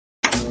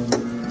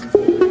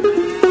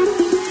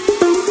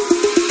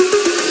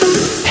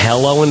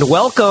Hello and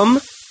welcome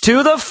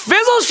to the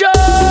Fizzle Show!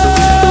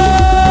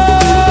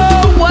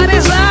 What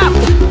is up?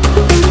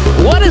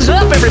 What is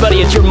up,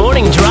 everybody? It's your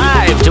morning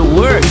drive to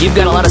work. You've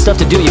got a lot of stuff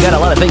to do. You got a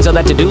lot of things on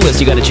that to-do list.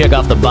 You got to check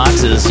off the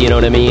boxes, you know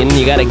what I mean?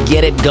 You got to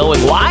get it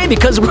going. Why?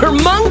 Because we're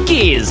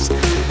monkeys.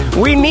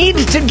 We need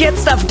to get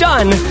stuff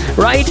done,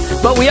 right?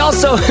 But we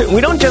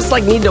don't just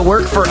need to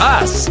work for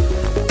us.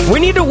 We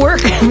need to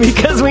work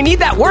because we need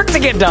that work to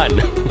get done,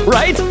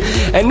 right?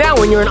 And now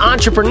when you're an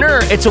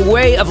entrepreneur, it's a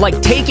way of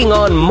taking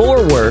on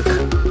more work,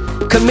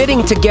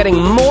 committing to getting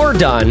more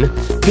done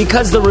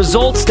because the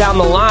results down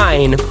the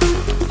line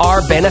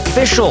are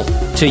beneficial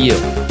to you.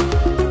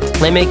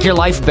 They make your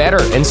life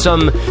better in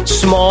some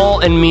small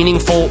and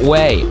meaningful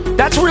way.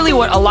 That's really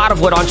what a lot of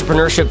what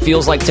entrepreneurship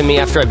feels like to me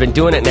after I've been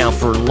doing it now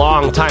for a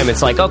long time.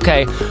 It's like,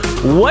 okay,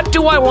 what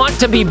do I want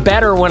to be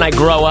better when I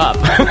grow up?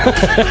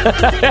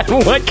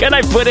 What can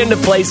I put into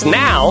place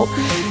now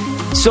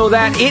so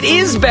that it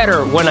is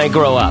better when I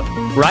grow up?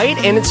 Right?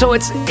 And so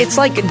it's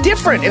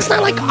different. It's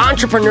not like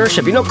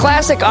entrepreneurship. You know,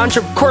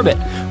 Corbett,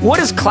 what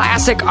is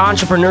classic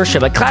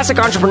entrepreneurship? Classic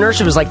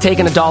entrepreneurship is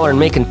taking $1 and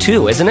making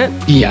 $2, isn't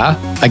it? Yeah,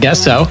 I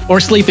guess so. Or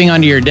sleeping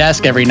under your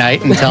desk every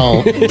night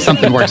until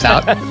something works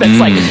out.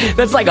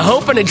 That's like a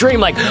hope and a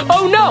dream.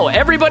 Oh no,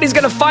 everybody's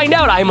going to find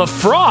out I'm a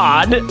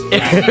fraud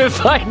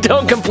if I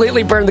don't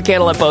completely burn the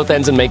candle at both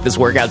ends and make this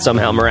work out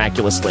somehow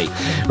miraculously.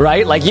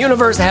 Right?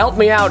 Universe, help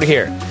me out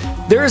here.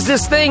 There's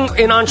this thing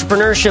in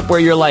entrepreneurship where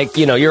you're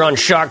you're on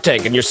Shark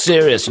Tank and you're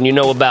serious and you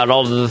know about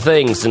all of the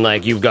things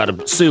and you've got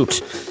a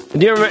suit.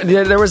 Do you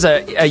remember, there was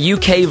a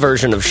UK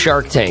version of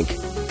Shark Tank.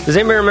 Does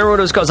anybody remember what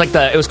it was called?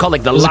 It was called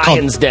the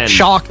Lion's Den.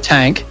 Shark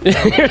Tank. You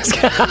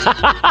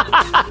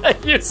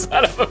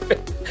son of a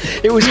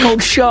bitch. It was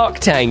called Shark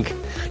Tank.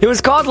 It was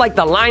called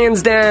the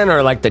Lion's Den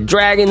or the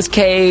Dragon's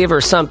Cave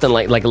or something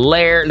like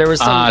Lair. There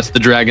was some. It's the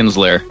Dragon's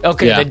Lair.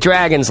 Okay, yeah. The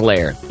Dragon's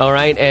Lair. All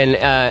right,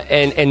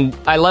 and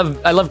I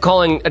love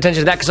calling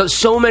attention to that because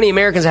so many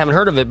Americans haven't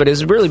heard of it, but it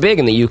was really big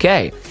in the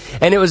UK,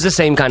 and it was the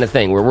same kind of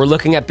thing where we're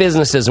looking at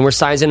businesses and we're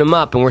sizing them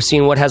up and we're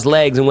seeing what has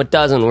legs and what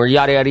doesn't, or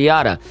yada yada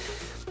yada.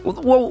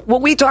 Well,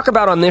 what we talk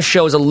about on this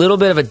show is a little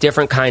bit of a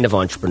different kind of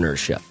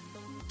entrepreneurship.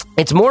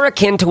 It's more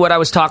akin to what I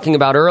was talking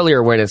about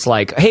earlier when it's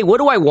hey, what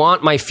do I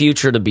want my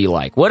future to be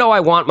like? What do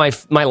I want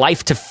my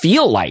life to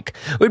feel like?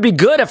 It would be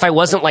good if I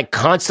wasn't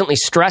constantly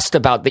stressed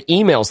about the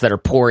emails that are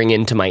pouring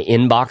into my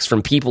inbox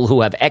from people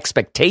who have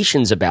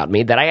expectations about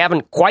me that I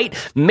haven't quite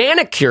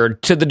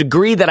manicured to the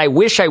degree that I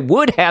wish I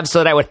would have so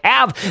that I would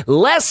have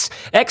less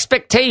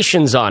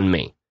expectations on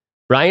me.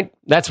 Right?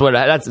 That's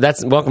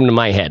welcome to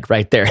my head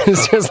right there.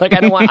 It's just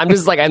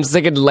I'm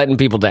sick of letting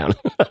people down.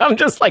 I'm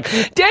just dang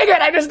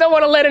it, I just don't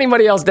want to let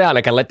anybody else down.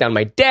 I let down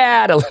my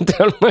dad,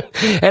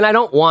 and I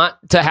don't want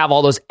to have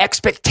all those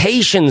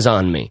expectations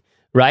on me.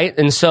 Right?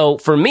 And so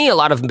for me, a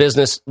lot of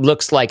business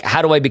looks like,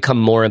 how do I become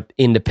more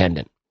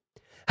independent?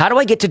 How do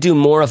I get to do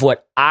more of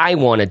what I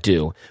want to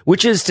do?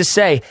 Which is to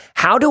say,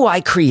 how do I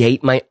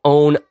create my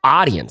own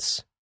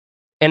audience?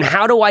 And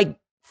how do I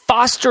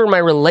foster my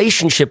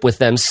relationship with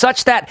them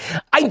such that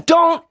I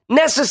don't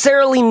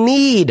necessarily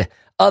need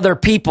other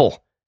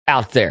people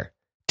out there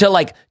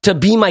to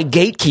be my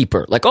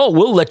gatekeeper.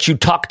 We'll let you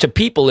talk to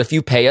people if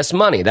you pay us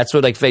money. That's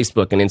what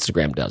Facebook and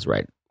Instagram does,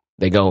 right?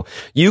 They go,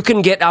 you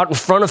can get out in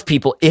front of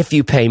people if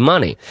you pay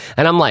money.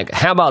 And I'm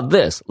how about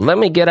this? Let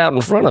me get out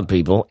in front of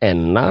people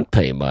and not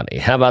pay money.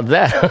 How about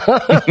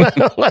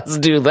that? Let's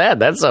do that.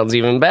 That sounds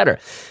even better,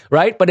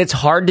 right? But it's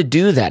hard to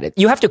do that.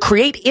 You have to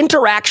create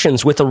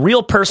interactions with a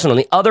real person on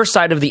the other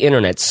side of the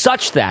internet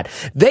such that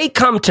they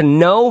come to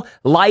know,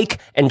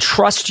 and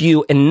trust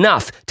you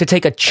enough to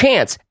take a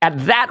chance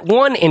at that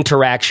one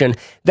interaction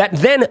that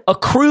then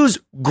accrues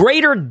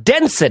greater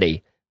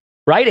density.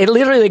 Right? It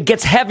literally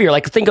gets heavier.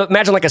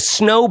 Imagine a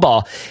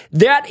snowball.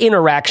 That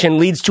interaction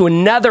leads to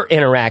another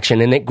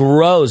interaction and it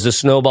grows. The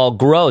snowball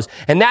grows.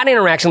 And that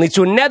interaction leads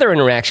to another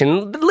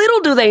interaction. Little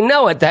do they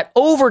know it that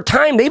over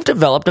time they've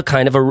developed a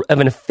kind of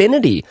an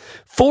affinity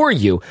for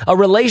you, a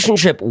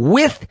relationship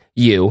with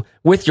you,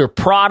 with your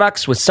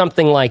products, with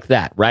something like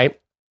that, right?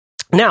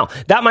 Now,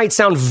 that might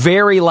sound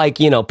very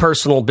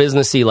personal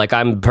businessy,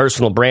 I'm a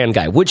personal brand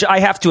guy, which I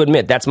have to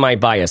admit, that's my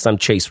bias. I'm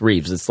Chase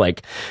Reeves. It's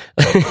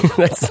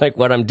that's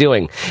what I'm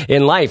doing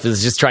in life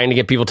is just trying to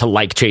get people to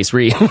like Chase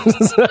Reeves.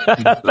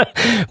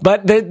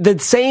 But the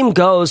same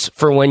goes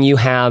for when you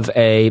have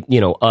a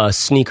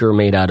sneaker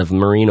made out of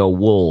merino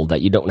wool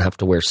that you don't have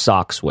to wear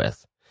socks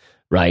with,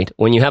 right?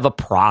 When you have a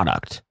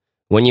product,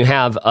 when you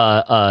have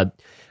a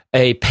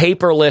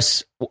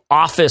paperless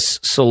office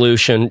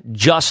solution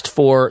just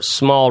for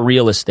small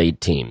real estate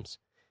teams.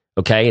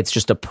 Okay, it's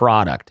just a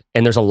product.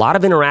 And there's a lot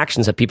of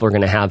interactions that people are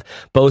going to have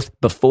both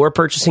before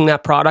purchasing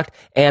that product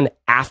and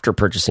after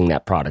purchasing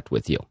that product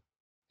with you.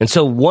 And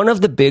so one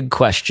of the big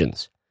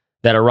questions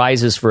that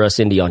arises for us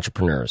indie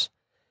entrepreneurs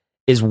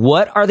is,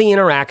 what are the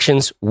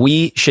interactions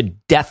we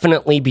should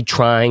definitely be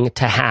trying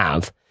to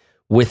have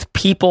with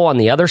people on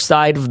the other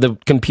side of the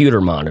computer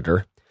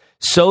monitor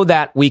so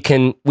that we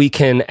can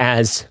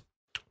as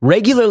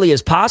regularly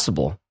as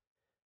possible,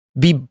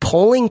 be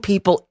pulling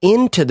people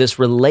into this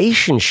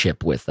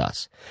relationship with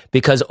us,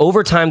 because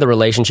over time the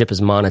relationship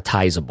is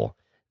monetizable.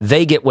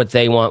 They get what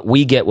they want,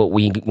 we get what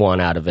we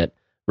want out of it,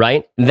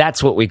 right?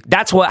 That's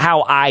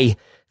how I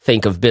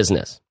think of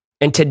business.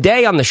 And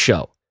today on the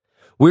show,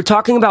 we're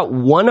talking about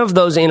one of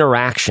those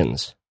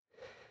interactions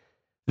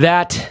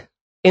that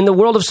in the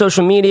world of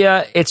social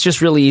media, it's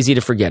just really easy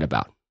to forget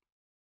about.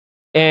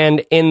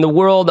 And in the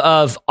world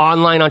of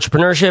online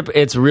entrepreneurship,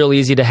 it's real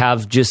easy to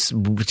have just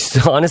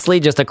honestly,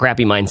 just a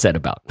crappy mindset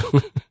about.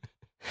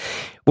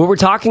 What we're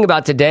talking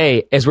about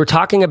today is we're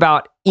talking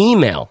about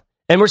email.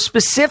 And we're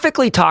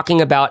specifically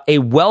talking about a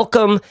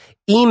welcome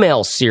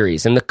email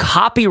series and the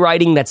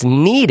copywriting that's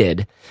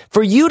needed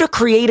for you to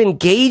create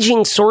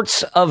engaging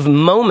sorts of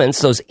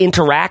moments, those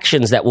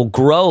interactions that will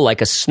grow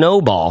like a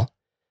snowball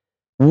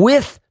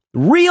with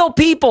real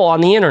people on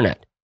the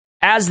internet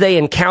as they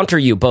encounter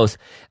you both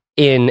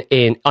in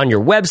on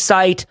your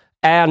website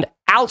and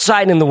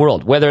outside in the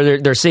world, whether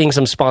they're seeing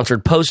some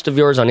sponsored post of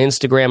yours on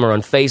Instagram or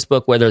on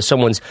Facebook, whether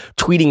someone's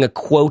tweeting a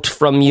quote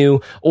from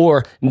you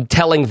or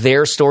telling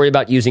their story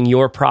about using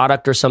your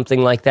product or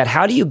something like that.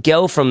 How do you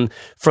go from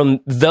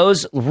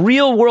those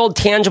real world,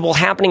 tangible,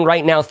 happening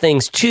right now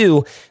things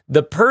to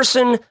the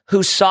person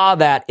who saw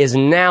that is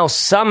now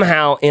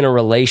somehow in a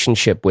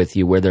relationship with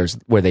you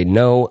where they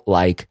know,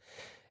 like,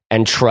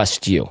 and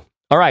trust you?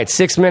 All right,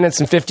 6 minutes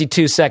and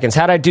 52 seconds.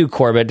 How'd I do,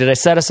 Corbett? Did I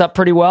set us up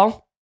pretty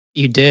well?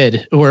 You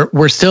did.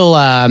 We're still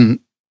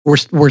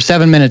we're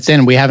 7 minutes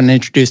in. We haven't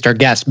introduced our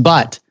guest,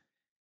 but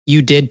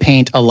you did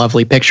paint a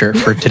lovely picture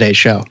for today's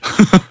show.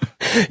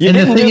 You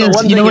didn't do the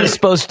one thing you're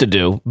supposed to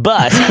do,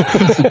 but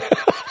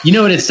you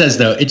know what it says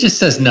though? It just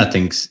says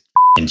nothing's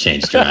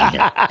changed around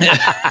here.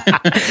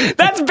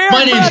 That's Barrett.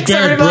 My name's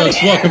Barrett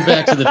Brooks. Welcome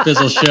back to the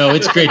Fizzle Show.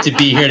 It's great to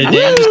be here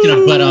today. I'm just going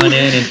to butt on in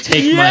and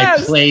take my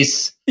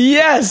place.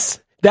 Yes.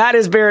 That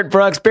is Barrett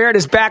Brooks. Barrett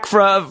is back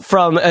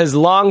from his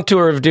long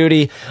tour of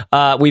duty.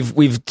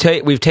 We've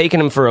taken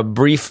him for a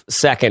brief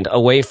second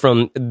away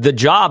from the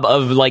job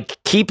of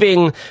like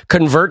keeping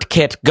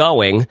ConvertKit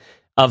going,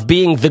 of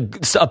being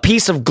a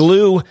piece of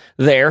glue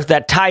there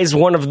that ties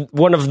one of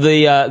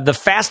the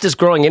fastest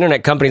growing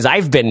internet companies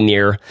I've been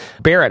near.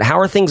 Barrett, how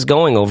are things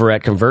going over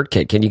at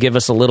ConvertKit? Can you give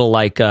us a little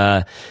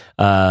a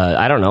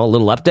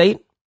little update?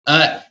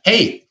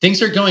 Hey,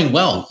 things are going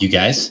well, you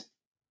guys.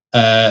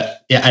 I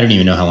don't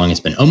even know how long it's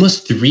been.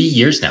 Almost 3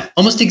 years now.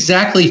 Almost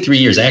exactly 3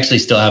 years. I actually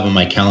still have on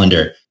my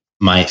calendar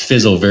my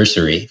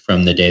Fizzleversary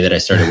from the day that I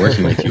started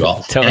working with you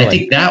all. Totally. And I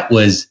think that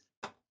was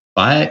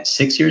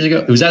 5-6 years ago.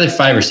 It was either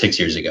 5 or 6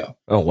 years ago.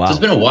 Oh, wow. So it's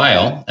been a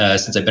while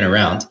since I've been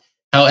around.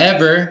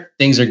 However,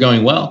 things are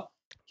going well.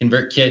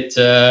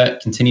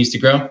 ConvertKit continues to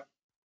grow.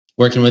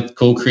 Working with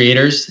cool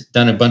creators.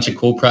 Done a bunch of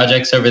cool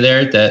projects over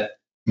there that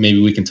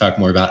maybe we can talk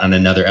more about on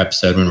another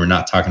episode when we're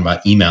not talking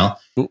about email.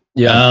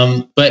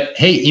 Yeah. But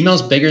hey,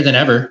 email's bigger than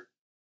ever.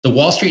 The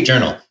Wall Street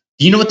Journal.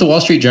 Do you know what the Wall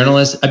Street Journal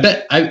is? I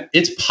bet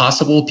it's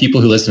possible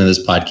people who listen to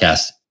this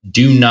podcast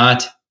do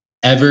not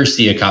ever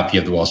see a copy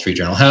of the Wall Street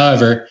Journal.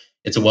 However,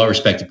 it's a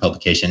well-respected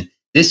publication.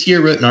 This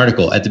year wrote an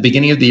article at the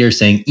beginning of the year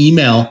saying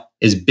email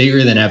is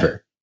bigger than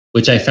ever,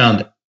 which I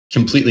found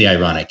completely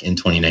ironic in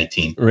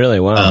 2019. Really?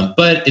 Wow.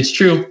 But it's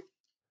true,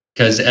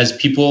 because as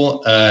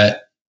people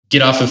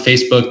get off of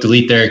Facebook,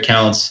 delete their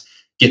accounts,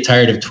 get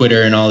tired of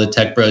Twitter and all the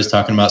tech bros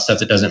talking about stuff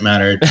that doesn't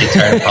matter, get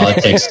tired of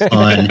politics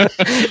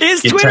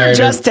Is Twitter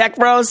just tech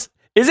bros?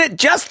 Is it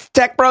just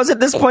tech bros at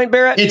this point,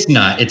 Barrett? It's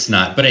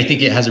not. But I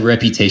think it has a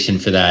reputation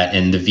for that,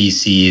 and the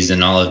VCs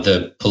and all of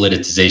the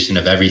politicization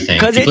of everything.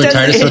 People are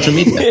tired of social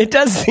media. It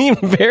does seem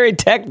very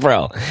tech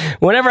bro.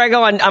 Whenever I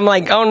go on, I'm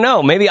like, oh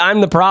no, maybe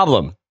I'm the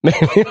problem.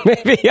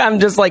 Maybe I'm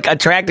just like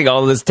attracting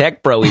all of this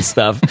tech bro-y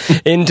stuff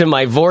into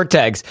my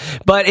vortex.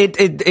 But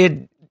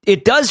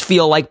it does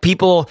feel like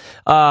people,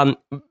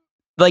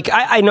 like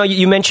I know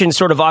you mentioned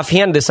sort of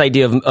offhand this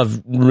idea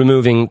of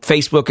removing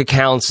Facebook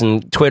accounts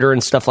and Twitter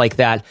and stuff like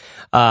that.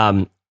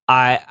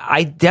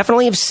 I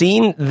definitely have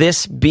seen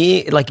this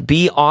be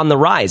on the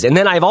rise. And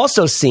then I've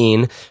also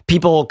seen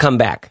people come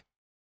back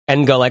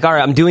and go like, all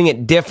right, I'm doing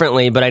it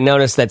differently, but I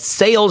noticed that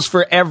sales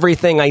for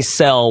everything I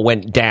sell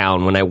went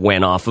down when I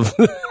went off of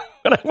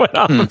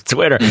of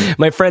Twitter.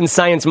 My friend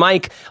Science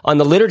Mike on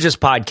the Liturgist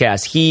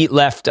podcast, he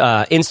left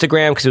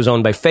Instagram because it was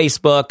owned by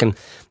Facebook and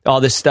all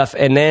this stuff.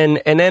 And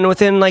then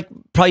within like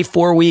probably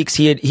 4 weeks,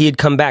 he had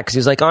come back because he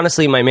was like,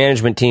 honestly, my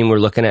management team were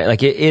looking at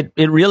like it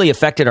really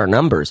affected our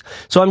numbers.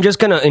 So I'm just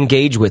going to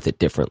engage with it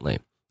differently.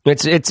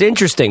 It's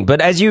interesting,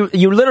 but as you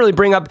literally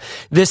bring up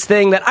this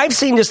thing that I've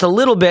seen just a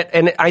little bit,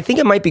 and I think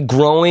it might be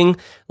growing,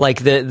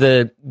 like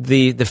the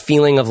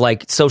feeling of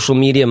like social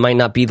media might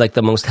not be like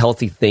the most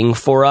healthy thing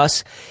for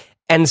us,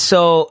 and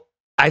so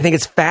I think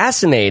it's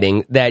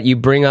fascinating that you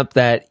bring up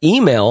that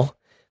email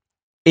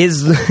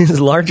is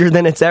larger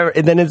than it's ever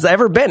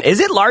been. Is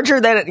it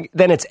larger than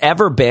it's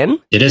ever been?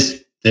 It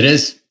is.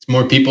 It's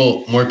more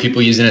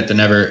people using it than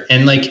ever.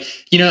 And like,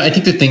 I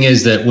think the thing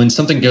is that when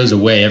something goes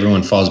away,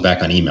 everyone falls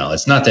back on email.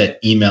 It's not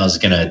that email is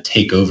going to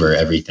take over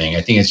everything.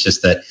 I think it's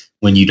just that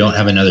when you don't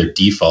have another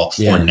default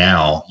for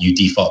now, you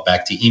default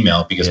back to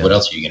email because what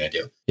else are you going to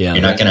do? You're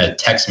not going to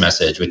text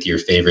message with your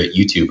favorite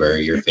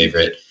YouTuber, your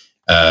favorite,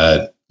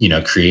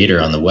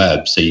 creator on the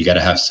web. So you got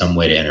to have some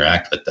way to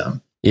interact with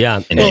them.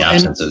 Yeah. In the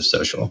absence of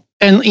social.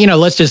 And,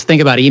 let's just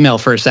think about email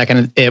for a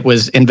second. It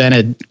was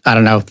invented,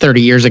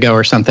 30 years ago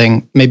or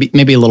something,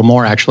 maybe a little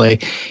more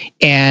actually.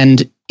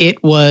 And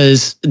it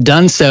was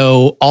done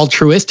so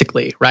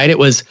altruistically, right? It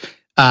was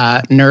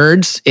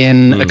nerds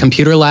in a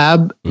computer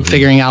lab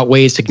figuring out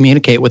ways to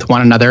communicate with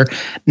one another,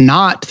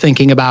 not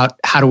thinking about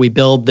how do we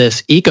build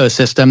this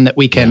ecosystem that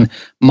we can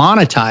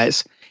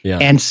monetize. Yeah.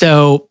 And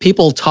so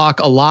people talk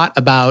a lot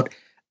about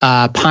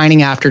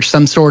pining after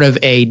some sort of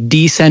a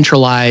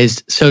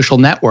decentralized social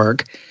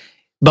network,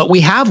 but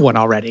we have one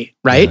already,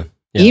 right?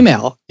 Yeah.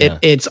 Email. Yeah.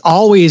 It's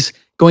always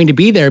going to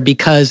be there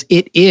because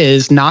it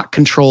is not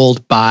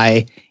controlled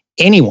by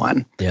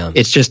anyone. Yeah.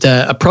 It's just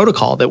a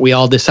protocol that we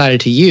all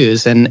decided to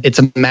use, and it's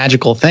a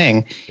magical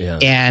thing. Yeah.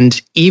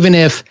 And even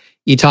if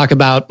you talk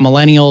about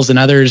millennials and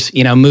others,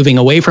 moving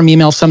away from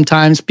email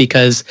sometimes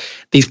because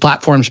these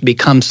platforms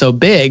become so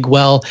big,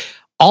 well,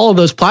 all of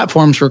those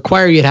platforms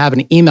require you to have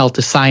an email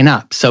to sign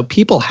up. So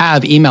people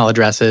have email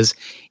addresses,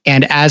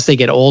 and as they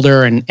get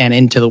older and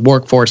into the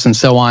workforce and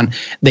so on,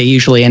 they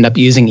usually end up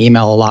using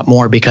email a lot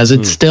more because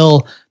it's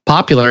still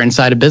popular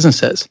inside of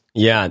businesses.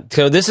 Yeah.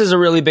 So this is a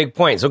really big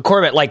point. So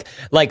Corbett, like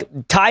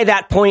tie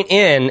that point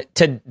in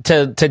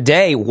to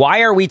today.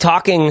 Why are we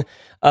talking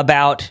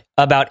about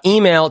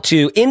email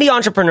to indie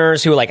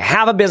entrepreneurs who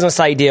have a business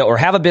idea or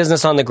have a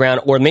business on the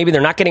ground, or maybe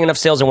they're not getting enough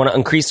sales and want to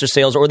increase their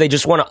sales, or they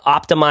just want to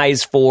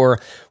optimize for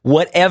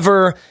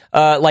whatever,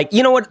 a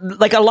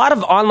lot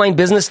of online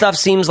business stuff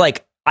seems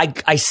like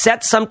I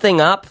set something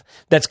up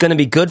that's going to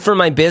be good for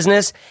my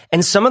business.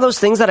 And some of those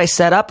things that I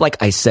set up,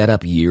 I set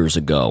up years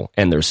ago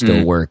and they're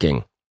still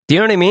working. Do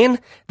you know what I mean?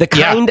 The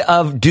kind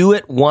of do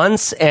it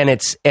once and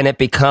it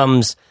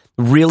becomes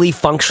really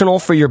functional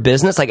for your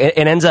business. It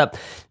ends up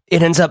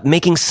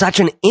making such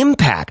an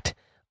impact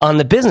on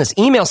the business.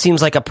 Email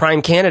seems like a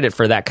prime candidate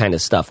for that kind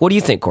of stuff. What do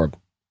you think, Corb?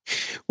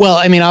 Well,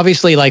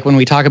 obviously, when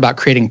we talk about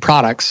creating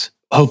products,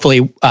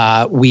 hopefully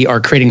we are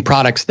creating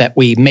products that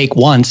we make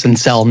once and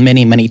sell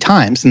many, many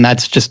times. And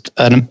that's just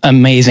an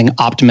amazing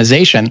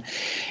optimization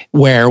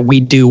where we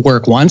do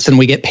work once and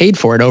we get paid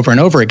for it over and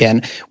over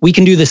again. We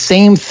can do the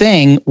same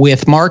thing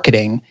with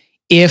marketing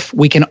if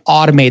we can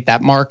automate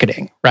that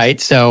marketing, right?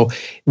 So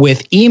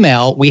with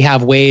email, we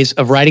have ways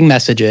of writing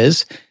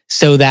messages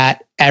so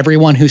that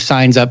everyone who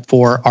signs up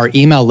for our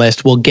email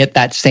list will get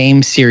that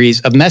same series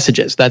of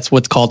messages. That's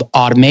what's called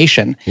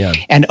automation. Yeah.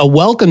 And a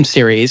welcome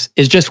series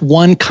is just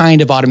one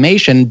kind of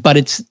automation, but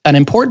it's an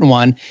important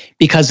one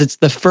because it's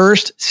the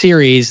first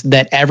series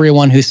that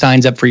everyone who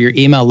signs up for your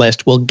email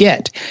list will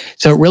get.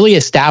 So it really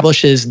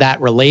establishes that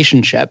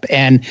relationship.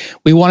 And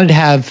we wanted to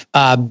have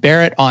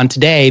Barrett on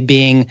today,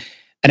 being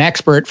an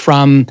expert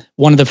from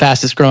one of the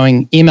fastest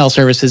growing email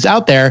services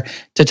out there,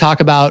 to talk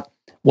about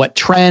what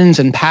trends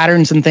and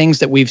patterns and things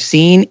that we've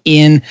seen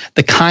in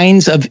the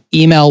kinds of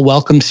email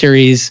welcome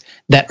series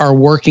that are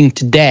working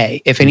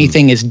today. If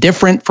anything is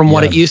different from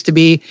what it used to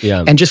be,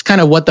 and just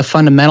kind of what the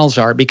fundamentals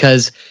are,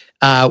 because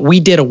we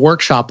did a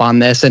workshop on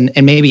this, and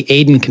maybe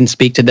Aiden can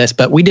speak to this,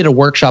 but we did a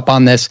workshop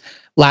on this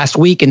last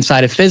week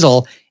inside of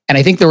Fizzle. And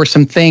I think there were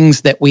some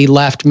things that we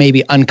left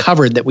maybe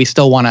uncovered that we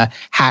still want to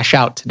hash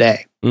out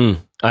today.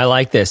 I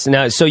like this.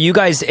 Now, so you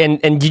guys,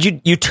 and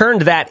did you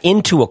turned that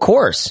into a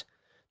course?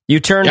 You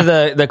turned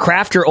the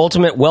Craft Your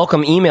Ultimate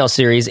Welcome email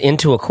series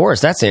into a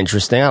course. That's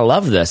interesting. I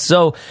love this.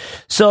 So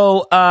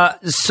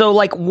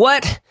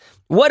what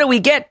do we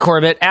get,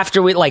 Corbett,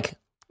 after we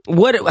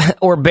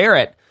or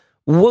Barrett?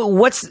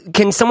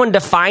 Can someone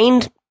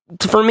define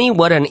for me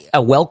what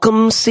a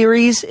welcome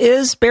series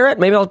is, Barrett?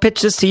 Maybe I'll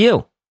pitch this to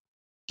you.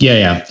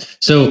 Yeah.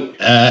 So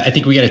I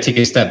think we got to take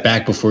a step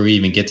back before we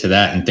even get to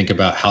that and think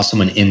about how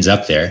someone ends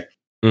up there.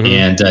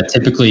 And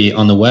typically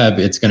on the web,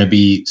 it's going to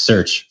be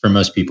search for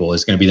most people.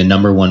 It's going to be the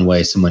number one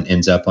way someone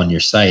ends up on your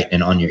site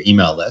and on your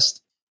email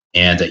list.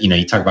 And,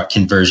 you talk about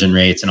conversion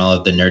rates and all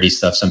of the nerdy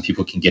stuff some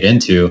people can get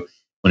into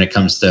when it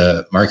comes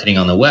to marketing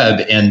on the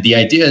web. And the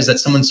idea is that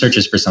someone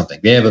searches for something.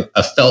 They have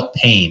a felt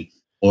pain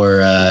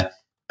or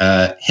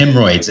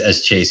hemorrhoids,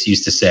 as Chase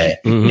used to say,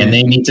 and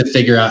they need to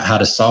figure out how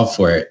to solve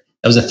for it.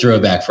 That was a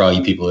throwback for all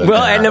you people.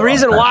 Well, and the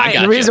reason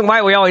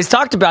why we always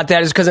talked about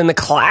that is because in the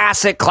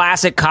classic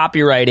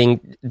copywriting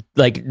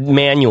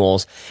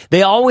manuals,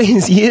 they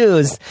always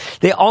use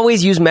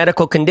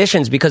medical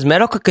conditions, because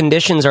medical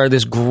conditions are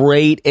this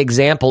great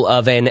example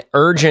of an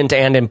urgent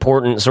and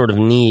important sort of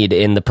need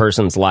in the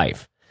person's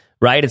life,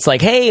 right? It's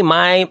like, hey,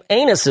 my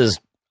anus is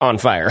on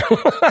fire.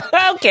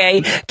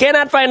 Okay.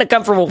 Cannot find a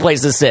comfortable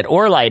place to sit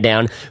or lie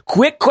down.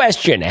 Quick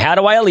question. How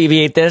do I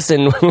alleviate this?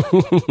 And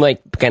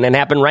can it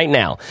happen right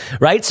now?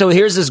 Right? So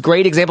here's this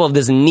great example of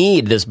this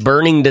need, this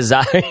burning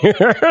desire.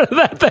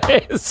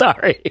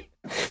 Sorry.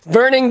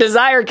 burning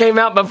desire came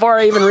out before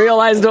I even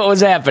realized what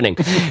was happening.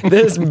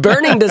 This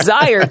burning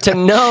desire to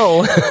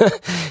know,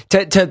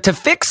 to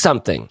fix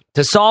something,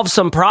 to solve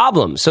some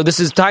problem. So this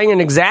is tying in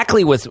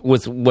exactly with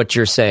what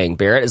you're saying,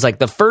 Barrett. It's like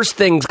the first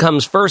thing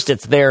comes first.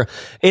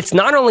 It's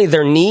not only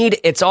their need,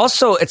 it's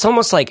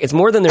almost like it's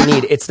more than their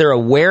need. It's their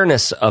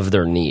awareness of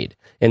their need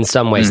in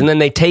some ways. And then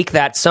they take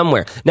that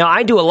somewhere. Now,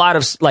 I do a lot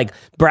of like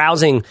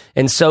browsing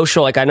and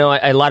social. Like I know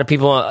a lot of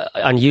people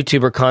on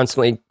YouTube are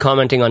constantly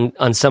commenting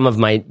on some of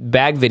my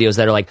bag videos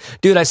that are like,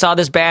 dude, I saw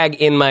this bag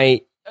in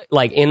my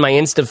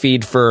Insta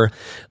feed for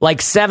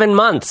like 7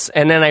 months.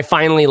 And then I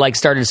finally like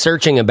started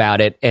searching about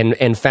it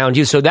and found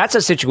you. So that's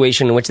a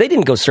situation in which they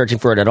didn't go searching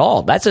for it at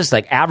all. That's just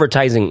like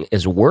advertising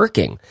is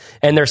working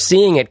and they're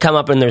seeing it come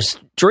up in their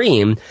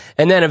stream.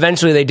 And then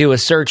eventually they do a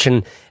search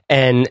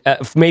and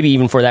maybe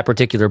even for that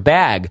particular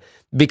bag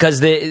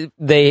because they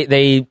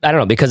I don't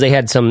know, because they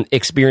had some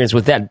experience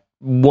with that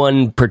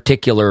one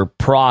particular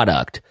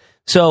product.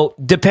 So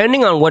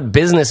depending on what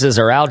businesses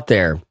are out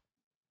there,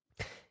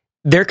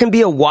 there can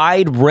be a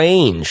wide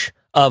range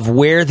of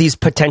where these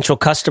potential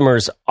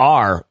customers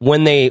are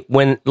when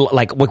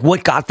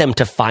what got them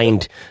to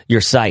find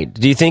your site.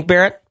 Do you think,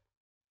 Barrett?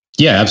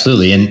 Yeah,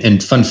 absolutely.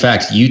 And fun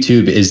fact,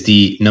 YouTube is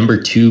the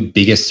number 2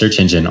 biggest search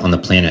engine on the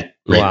planet,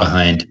 right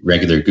behind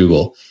regular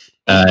Google.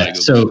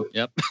 So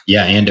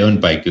yeah, and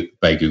owned by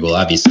Google,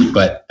 obviously.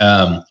 But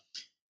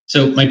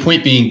so my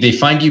point being, they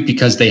find you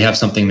because they have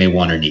something they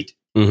want or need.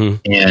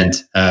 Mm-hmm.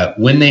 And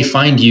when they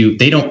find you,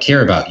 they don't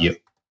care about you.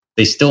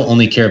 They still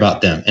only care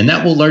about them. And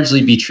that will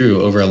largely be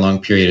true over a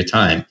long period of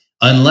time,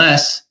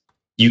 unless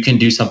you can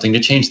do something to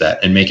change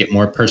that and make it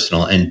more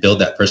personal and build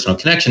that personal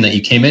connection that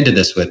you came into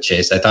this with,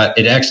 Chase. I thought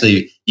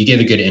you gave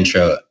a good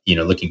intro,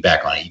 looking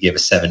back on it. You gave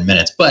us 7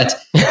 minutes, but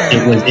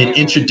it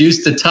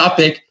introduced the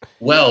topic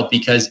well,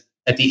 because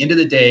at the end of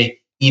the day,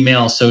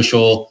 email,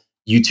 social,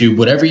 YouTube,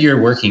 whatever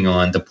you're working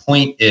on, the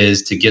point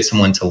is to get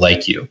someone to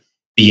like you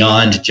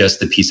beyond just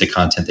the piece of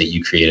content that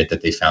you created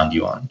that they found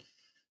you on.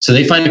 So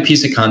they find a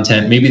piece of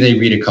content, maybe they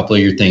read a couple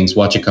of your things,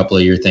 watch a couple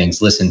of your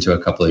things, listen to a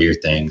couple of your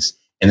things,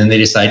 and then they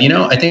decide,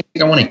 I think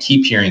I want to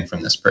keep hearing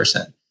from this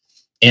person.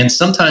 And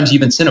sometimes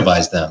you've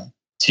incentivized them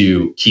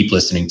to keep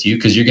listening to you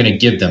because you're going to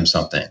give them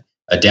something,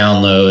 a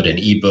download, an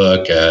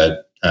ebook,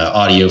 a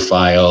audio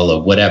file,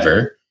 or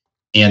whatever.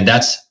 And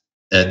that's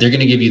they're going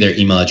to give you their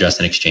email address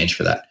in exchange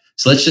for that.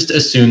 So let's just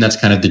assume that's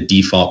kind of the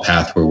default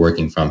path we're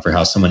working from for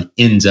how someone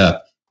ends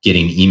up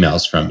getting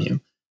emails from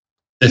you.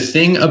 The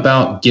thing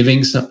about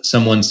giving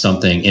someone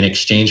something in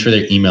exchange for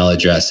their email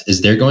address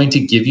is they're going to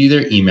give you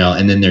their email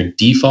and then their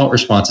default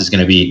response is going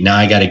to be, now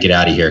I got to get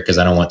out of here because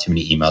I don't want too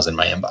many emails in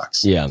my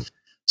inbox. Yeah.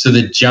 So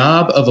the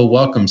job of a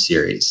welcome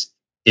series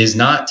is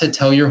not to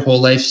tell your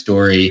whole life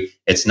story.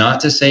 It's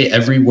not to say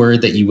every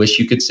word that you wish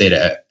you could say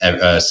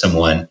to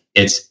someone.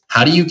 It's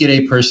how do you get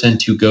a person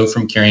to go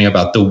from caring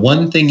about the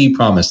one thing you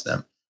promised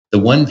them, the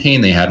one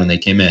pain they had when they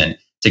came in,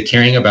 to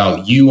caring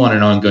about you on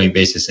an ongoing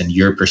basis and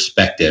your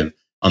perspective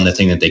on the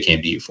thing that they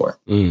came to you for.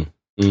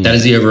 That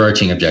is the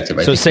overarching objective.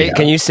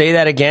 Can you say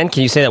that again?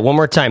 Can you say that one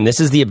more time? This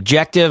is the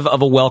objective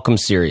of a welcome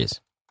series.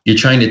 You're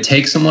trying to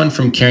take someone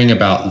from caring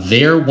about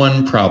their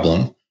one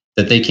problem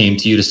that they came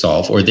to you to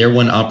solve, or their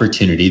one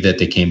opportunity that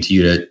they came to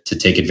you to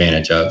take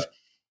advantage of,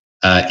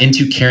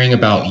 into caring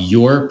about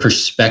your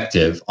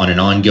perspective on an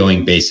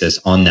ongoing basis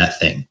on that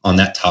thing, on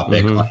that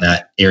topic, on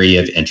that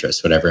area of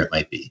interest, whatever it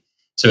might be.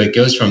 So it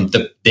goes from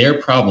their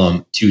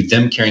problem to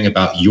them caring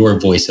about your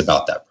voice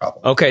about that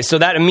problem. Okay, so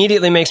that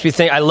immediately makes me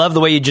think. I love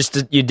the way you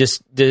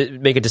just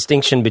make a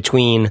distinction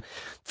between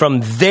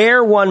from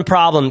their one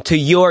problem to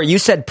you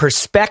said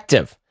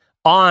perspective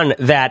on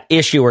that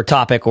issue or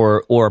topic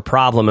or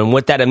problem. And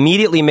what that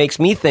immediately makes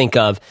me think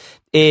of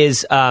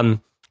is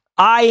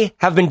I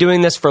have been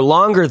doing this for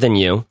longer than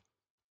you.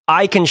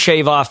 I can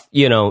shave off,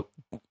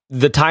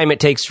 the time it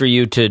takes for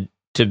you to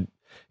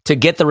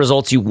get the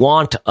results you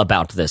want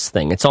about this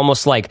thing. It's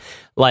almost like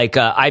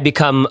I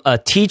become a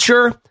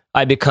teacher,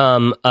 I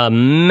become a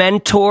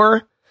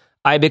mentor,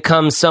 I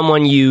become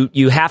someone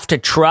you have to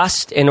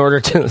trust in order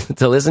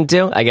to listen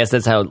to. I guess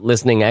that's how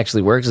listening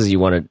actually works, is you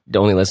want to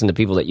only listen to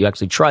people that you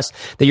actually trust,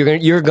 that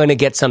you're going to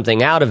get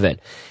something out of it.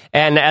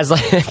 And as I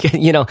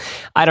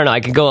don't know, I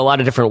could go a lot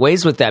of different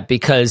ways with that,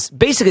 because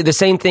basically the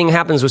same thing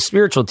happens with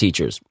spiritual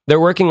teachers. They're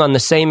working on the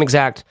same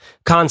exact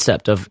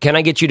concept of, can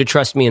I get you to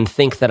trust me and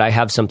think that I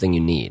have something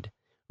you need?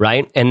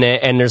 Right? And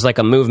there's like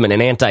a movement,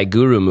 an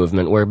anti-guru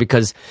movement, where,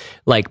 because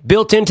like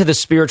built into the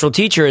spiritual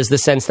teacher is the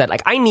sense that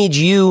like, I need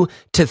you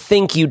to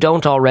think you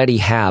don't already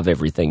have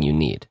everything you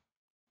need.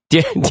 Do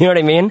you know what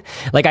I mean?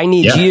 Like, I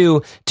need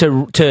you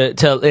to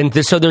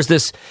and so there's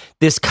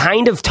this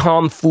kind of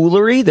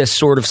tomfoolery, this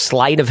sort of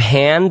sleight of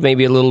hand,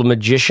 maybe a little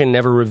magician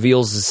never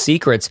reveals his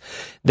secrets,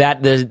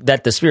 that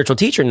the spiritual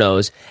teacher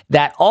knows,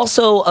 that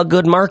also a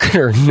good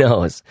marketer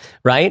knows,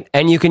 right?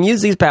 And you can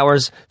use these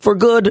powers for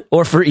good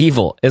or for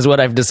evil, is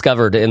what I've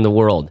discovered in the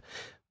world.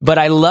 But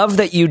I love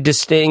that you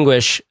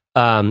distinguish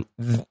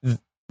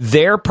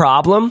their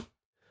problem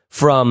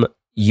from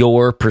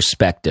your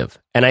perspective.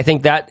 And I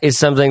think that is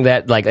something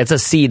that, like, it's a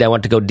seed I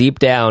want to go deep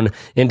down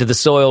into the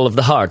soil of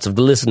the hearts of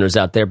the listeners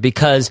out there,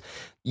 because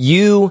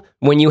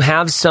when you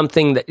have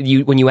something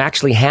when you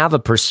actually have a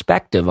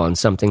perspective on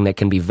something that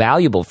can be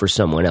valuable for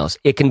someone else,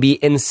 it can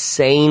be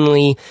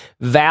insanely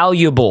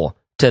valuable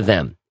to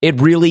them.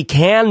 It really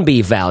can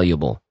be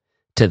valuable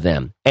to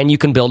them. And you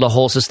can build a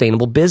whole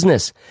sustainable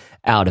business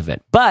out of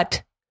it.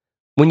 But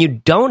when you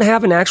don't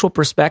have an actual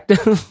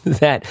perspective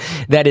that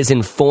is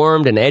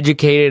informed and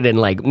educated, and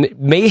like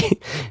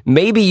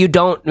maybe you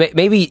don't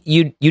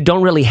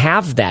really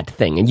have that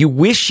thing, and you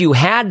wish you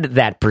had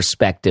that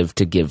perspective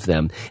to give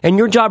them. And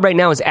your job right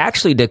now is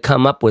actually to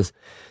come up with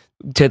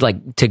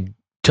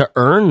to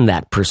earn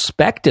that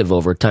perspective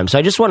over time. So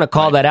I just want to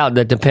call that out,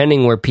 that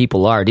depending where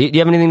people are. Do you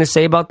have anything to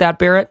say about that,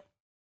 Barrett?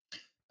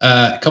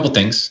 A couple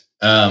things.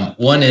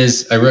 One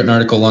is, I wrote an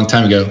article a long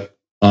time ago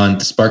on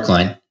the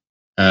Sparkline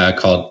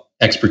called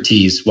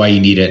Expertise, Why You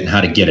Need It and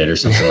How to Get It, or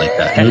something like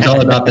that. And it was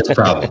all about this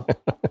problem.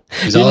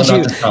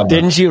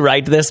 Didn't you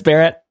write this,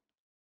 Barrett?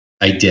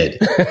 I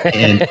did.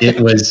 And it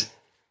was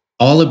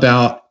all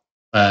about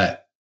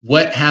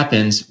what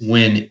happens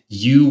when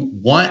you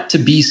want to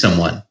be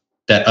someone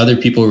that other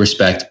people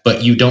respect,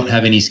 but you don't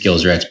have any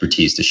skills or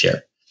expertise to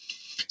share.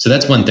 So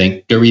that's one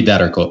thing. Go read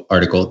that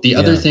article. The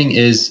other thing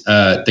is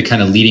the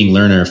kind of leading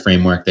learner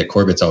framework that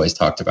Corbett's always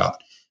talked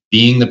about.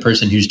 Being the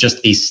person who's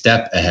just a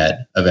step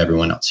ahead of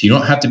everyone else. You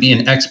don't have to be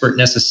an expert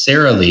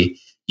necessarily.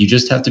 You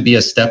just have to be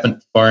a step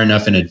far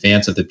enough in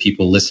advance of the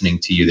people listening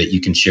to you that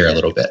you can share a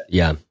little bit.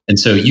 Yeah. And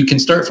so you can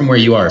start from where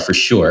you are for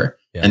sure.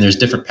 Yeah. And there's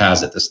different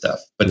paths at this stuff.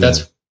 But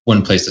that's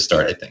one place to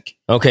start, I think.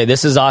 Okay,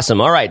 this is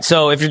awesome. All right,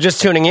 so if you're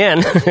just tuning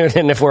in,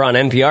 and if we're on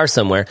NPR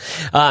somewhere,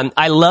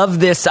 I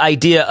love this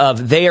idea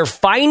of they are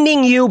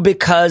finding you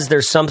because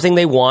there's something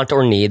they want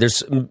or need.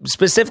 There's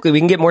specifically, we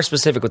can get more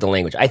specific with the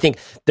language. I think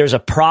there's a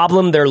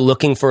problem they're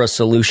looking for a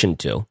solution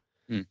to.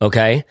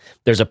 Okay?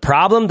 There's a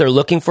problem they're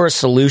looking for a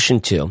solution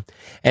to.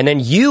 And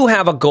then you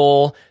have a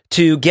goal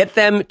to get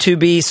them to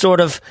be sort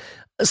of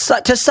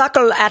to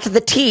suckle at the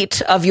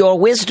teat of your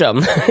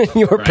wisdom,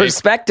 your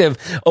perspective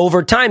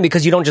over time,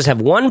 because you don't just have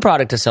one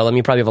product to sell them.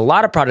 You probably have a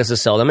lot of products to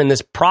sell them. And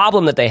this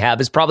problem that they have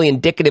is probably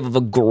indicative of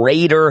a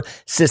greater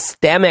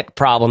systemic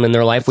problem in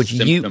their life, which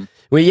you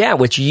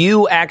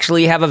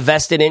actually have a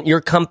vested in.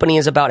 Your company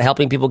is about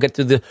helping people get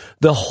through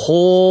the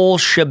whole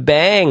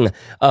shebang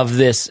of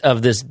this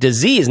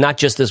disease, not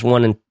just this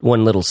one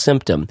little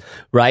symptom,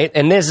 right?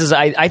 And this is,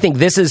 I think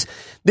this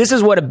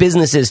is what a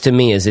business is to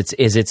me.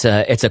 It's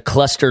a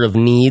cluster of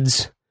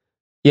needs,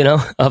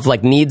 of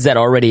like needs that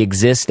already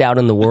exist out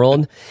in the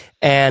world,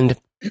 and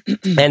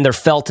they're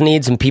felt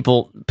needs, and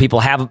people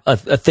have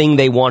a thing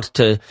they want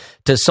to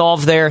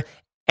solve there.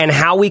 And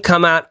how we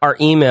come at our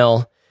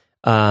email.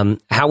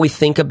 How we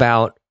think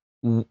about,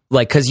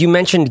 like, because you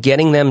mentioned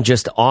getting them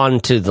just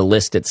onto the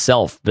list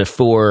itself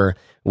before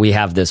we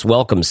have this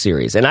welcome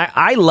series. And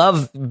I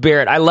love,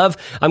 Barrett,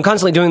 I'm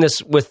constantly doing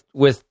this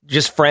with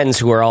just friends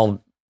who are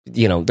all,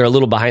 they're a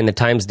little behind the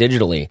times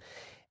digitally.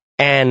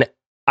 And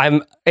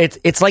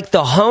it's like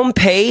the home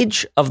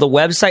page of the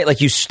website,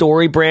 like you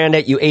story brand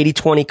it, you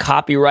 80/20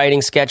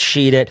 copywriting sketch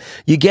sheet it,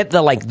 you get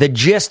the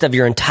gist of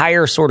your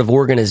entire sort of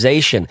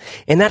organization,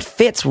 and that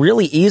fits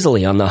really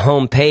easily on the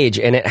home page,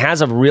 and it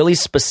has a really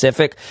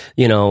specific,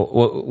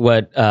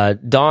 what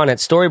Don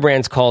at Story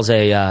Brands calls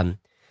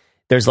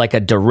there's like a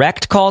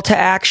direct call to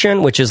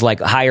action, which is like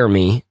hire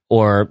me,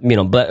 or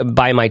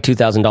buy my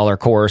 $2,000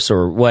 course,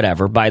 or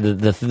whatever, buy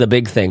the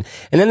big thing.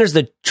 And then there's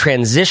the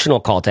transitional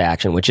call to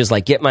action, which is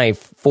like get my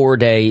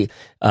 4-day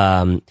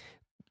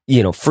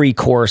free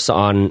course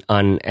on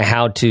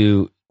how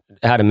to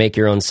make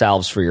your own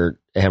salves for your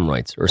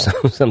hemorrhoids, or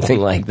something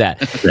like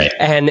that. Right.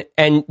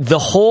 And the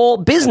whole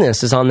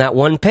business is on that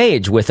one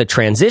page with a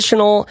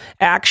transitional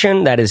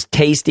action that is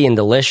tasty and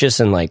delicious,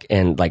 and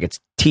it's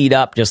teed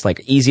up, just like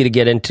easy to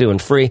get into and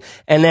free.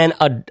 And then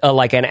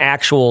like an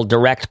actual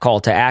direct call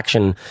to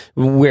action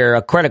where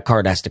a credit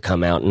card has to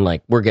come out and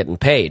like we're getting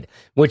paid,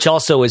 which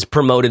also is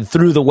promoted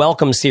through the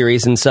welcome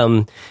series in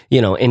some,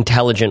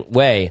 intelligent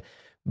way.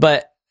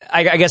 But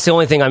I guess the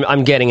only thing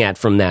I'm getting at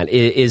from that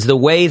is the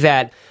way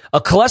that a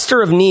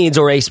cluster of needs,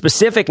 or a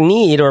specific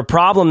need or a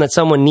problem that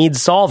someone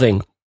needs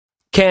solving,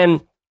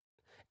 can,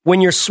 when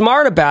you're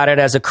smart about it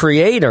as a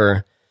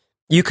creator,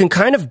 you can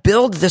kind of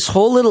build this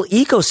whole little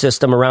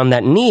ecosystem around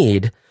that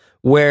need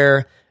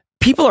where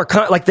people are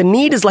like, the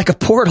need is like a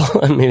portal.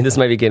 I mean, this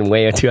might be getting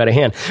way too out of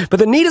hand, but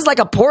the need is like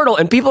a portal,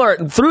 and people are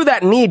through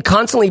that need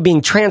constantly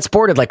being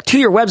transported like to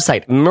your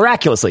website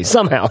miraculously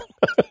somehow.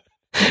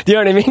 Do you know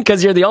what I mean?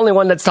 Because you're the only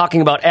one that's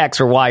talking about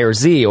X or Y or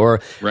Z, or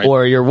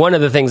you're one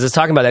of the things that's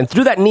talking about that. And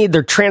through that need,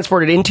 they're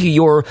transported into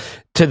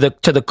to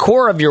the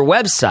core of your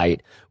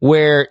website,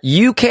 where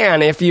you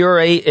can, if you're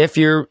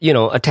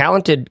a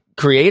talented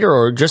creator,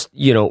 or just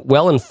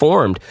well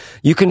informed,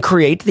 you can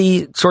create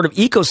the sort of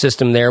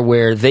ecosystem there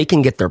where they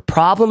can get their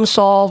problem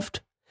solved.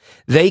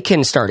 They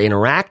can start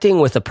interacting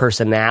with a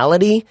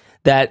personality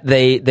that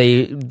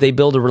they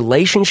build a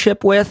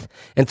relationship with,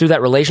 and through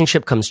that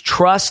relationship comes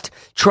trust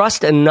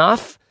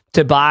enough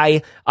to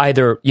buy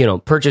either,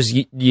 purchase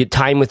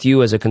time with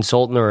you as a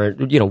consultant or,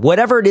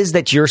 whatever it is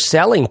that you're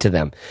selling to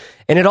them.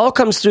 And it all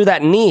comes through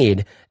that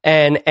need.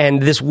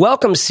 And this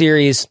welcome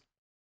series,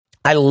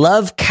 I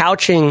love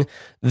couching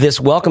this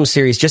welcome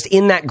series just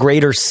in that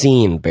greater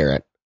scene,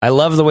 Barrett. I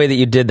love the way that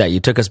you did that. You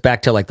took us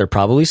back to they're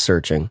probably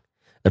searching.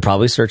 They're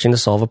probably searching to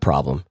solve a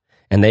problem.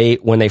 And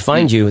when they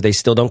find you, they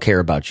still don't care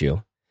about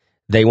you.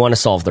 They want to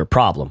solve their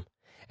problem.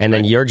 And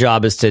then your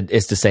job is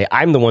to say,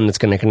 I'm the one that's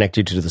going to connect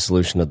you to the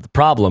solution of the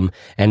problem.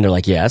 And they're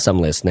like, yes, I'm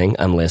listening.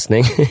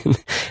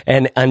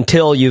 And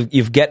until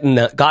you've gotten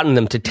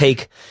them to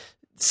take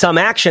some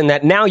action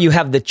that now you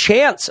have the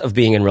chance of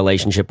being in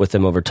relationship with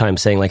them over time,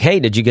 saying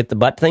hey, did you get the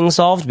butt thing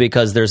solved?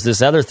 Because there's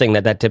this other thing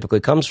that typically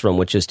comes from,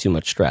 which is too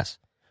much stress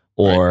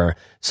or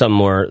some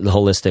more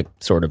holistic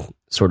sort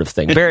of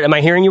thing. Barrett, am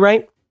I hearing you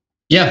right?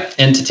 Yeah,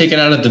 and to take it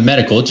out of the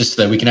medical, just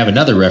so that we can have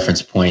another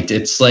reference point,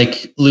 it's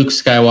like Luke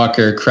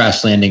Skywalker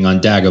crash landing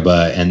on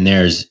Dagobah, and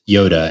there's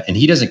Yoda, and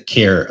he doesn't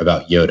care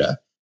about Yoda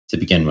to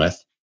begin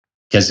with,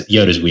 because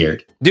Yoda's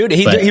weird. Dude,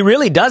 he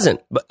really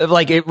doesn't.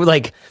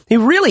 He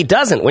really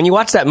doesn't. When you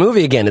watch that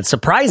movie again, it's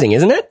surprising,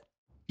 isn't it?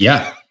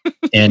 Yeah,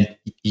 and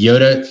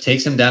Yoda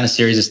takes him down a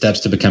series of steps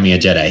to becoming a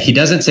Jedi. He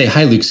doesn't say,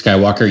 hi, Luke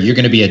Skywalker, you're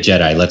going to be a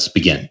Jedi. Let's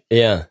begin.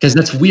 Yeah. Because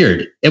that's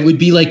weird. It would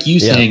be like you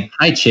saying,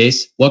 hi,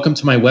 Chase, welcome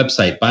to my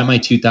website. Buy my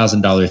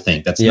 $2,000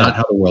 thing. That's not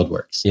how the world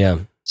works. Yeah.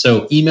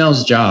 So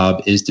email's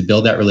job is to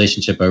build that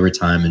relationship over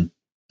time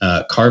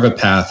and carve a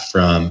path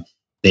from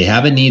they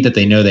have a need that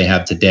they know they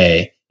have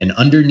today. And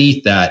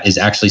underneath that is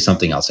actually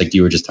something else, like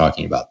you were just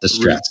talking about, the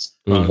stress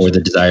or the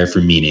desire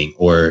for meaning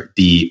or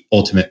the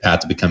ultimate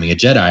path to becoming a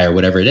Jedi or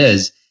whatever it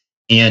is.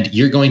 And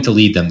you're going to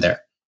lead them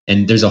there.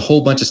 And there's a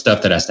whole bunch of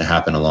stuff that has to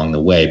happen along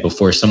the way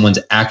before someone's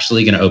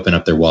actually going to open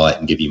up their wallet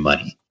and give you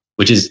money,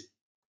 which is,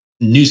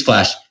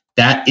 newsflash,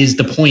 that is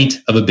the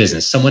point of a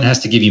business. Someone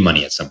has to give you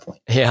money at some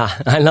point. Yeah,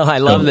 I know. I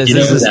love this.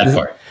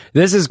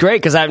 This is great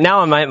because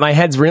now my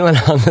head's reeling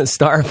on the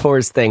Star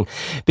Wars thing,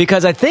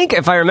 because I think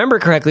if I remember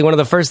correctly, one of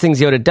the first things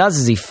Yoda does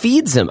is he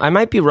feeds him. I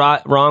might be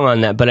wrong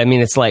on that, but I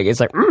mean, it's like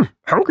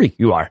hungry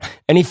you are,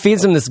 and he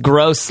feeds him this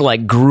gross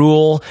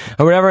gruel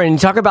or whatever. And you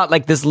talk about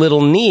this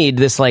little need,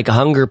 this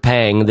hunger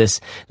pang,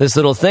 this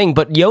little thing.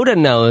 But Yoda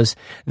knows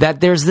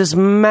that there's this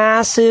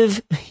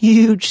massive,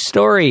 huge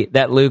story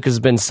that Luke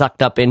has been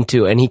sucked up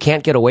into, and he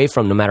can't get away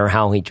from no matter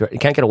how he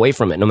can't get away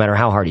from it no matter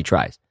how hard he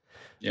tries.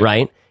 Yeah.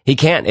 Right? He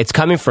can't. It's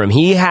coming from him.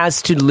 He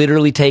has to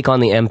literally take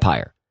on the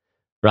Empire,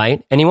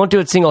 right? And he won't do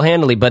it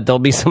single-handedly, but there'll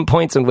be some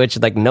points in which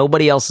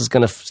nobody else is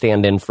going to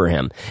stand in for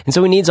him. And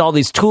so he needs all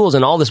these tools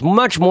and all this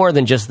much more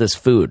than just this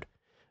food,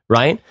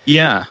 right?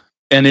 Yeah.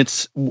 And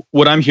it's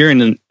what I'm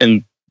hearing,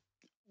 and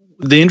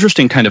the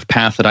interesting kind of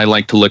path that I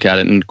like to look at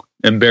it,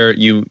 and Barrett,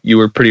 you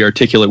were pretty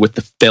articulate with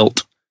the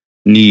felt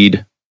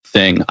need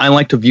thing. I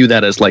like to view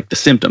that as the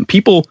symptom.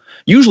 People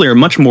usually are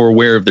much more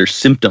aware of their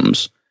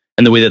symptoms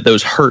and the way that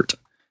those hurt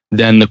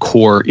than the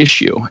core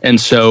issue.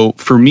 And so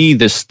for me,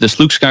 this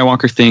Luke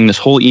Skywalker thing, this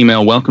whole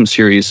email welcome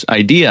series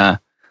idea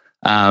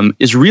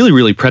is really,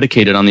 really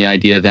predicated on the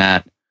idea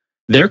that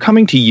they're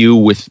coming to you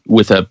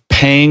with a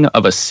pang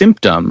of a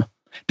symptom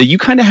that you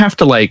kind of have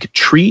to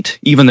treat,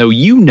 even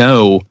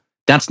though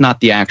that's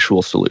not the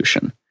actual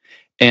solution.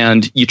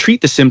 And you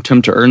treat the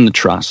symptom to earn the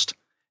trust.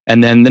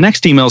 And then the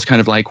next email is kind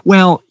of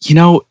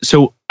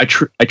so I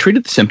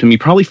treated the symptom. You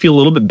probably feel a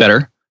little bit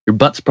better. Your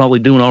butt's probably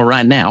doing all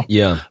right now.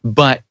 Yeah.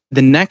 But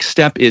the next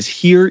step is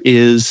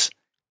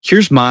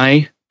here's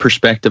my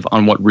perspective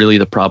on what really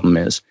the problem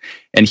is.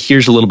 And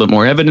here's a little bit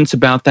more evidence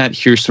about that.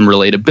 Here's some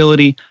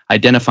relatability.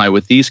 Identify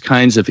with these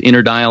kinds of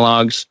inner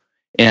dialogues.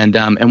 And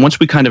once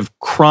we kind of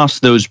cross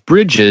those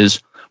bridges,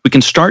 we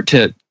can start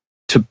to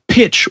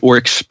pitch or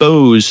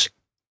expose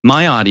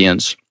my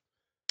audience,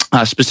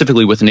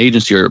 specifically with an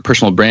agency or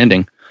personal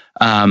branding,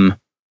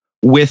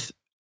 with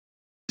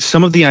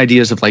some of the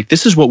ideas of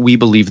this is what we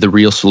believe the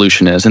real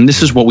solution is, and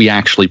this is what we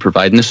actually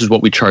provide, and this is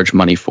what we charge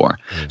money for.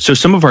 So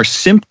some of our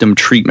symptom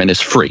treatment is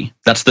free.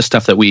 That's the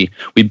stuff that we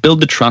build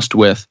the trust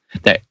with,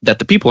 that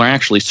the people are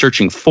actually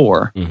searching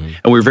for. And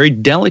we're very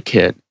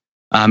delicate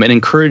and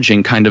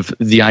encouraging kind of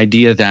the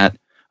idea that,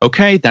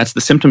 okay, that's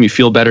the symptom, you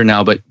feel better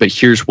now, but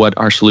here's what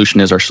our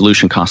solution is. Our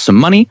solution costs some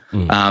money.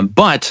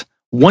 But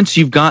once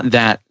you've got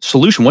that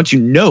solution, once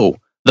you know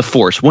the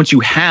force, once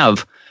you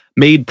have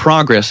made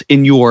progress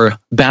in your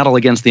battle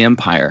against the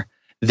Empire,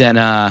 then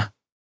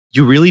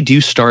you really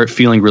do start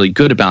feeling really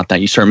good about that.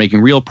 You start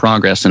making real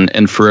progress,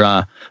 and for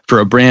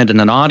a brand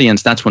and an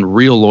audience, that's when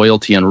real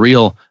loyalty and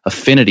real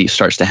affinity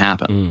starts to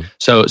happen.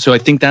 So I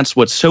think that's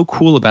what's so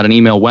cool about an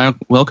email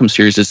welcome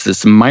series is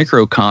this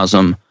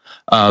microcosm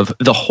of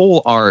the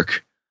whole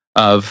arc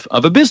of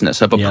a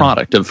business, of a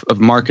product, of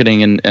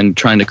marketing and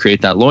trying to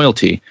create that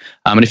loyalty.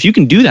 And if you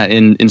can do that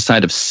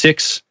inside of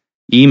 6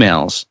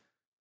 emails,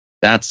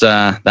 that's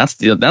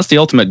the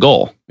ultimate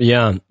goal.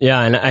 Yeah.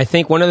 And I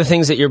think one of the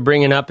things that you're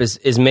bringing up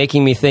is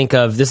making me think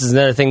of, this is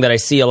another thing that I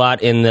see a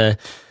lot in the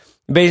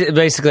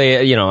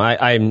Basically,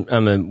 I'm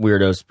a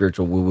weirdo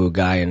spiritual woo-woo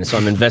guy, and so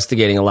I'm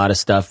investigating a lot of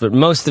stuff. But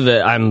most of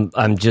it,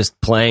 I'm just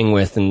playing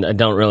with, and I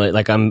don't really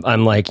like. I'm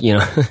like,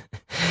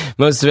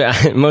 most of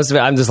it,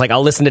 I'm just like,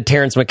 I'll listen to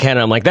Terrence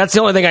McKenna. I'm like, that's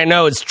the only thing I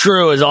know is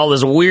true is all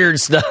this weird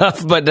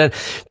stuff.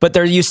 But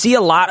there, you see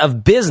a lot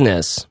of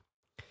business.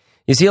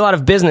 You see a lot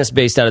of business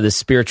based out of this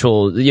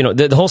spiritual.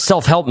 The whole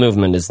self-help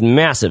movement is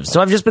massive.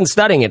 So I've just been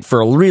studying it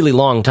for a really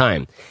long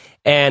time.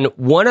 And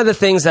one of the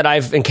things that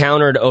I've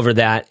encountered over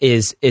that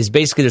is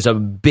basically there's a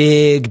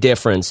big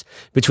difference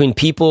between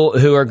people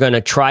who are going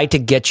to try to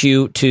get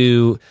you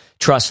to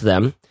trust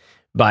them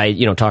by,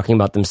 talking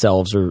about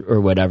themselves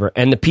or whatever,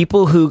 and the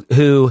people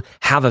who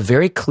have a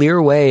very clear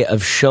way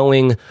of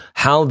showing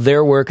how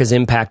their work has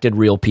impacted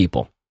real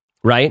people.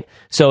 Right?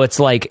 So it's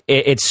like,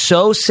 it's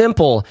so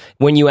simple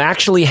when you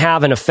actually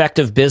have an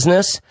effective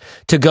business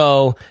to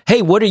go,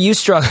 hey, what are you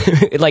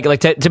struggling?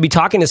 to be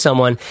talking to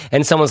someone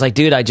and someone's like,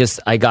 dude, I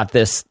got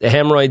this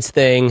hemorrhoids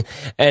thing.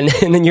 And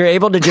then you're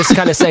able to just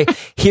kind of say,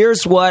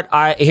 here's what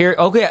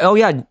okay. Oh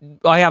yeah.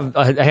 I have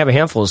a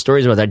handful of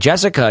stories about that.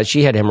 Jessica,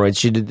 she had hemorrhoids.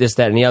 She did this,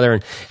 that, and the other.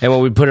 And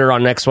when we put her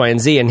on X, Y, and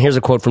Z, and here's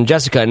a quote from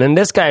Jessica. And then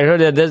this guy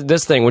did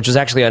this thing, which was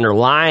actually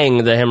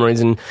underlying the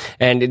hemorrhoids and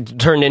it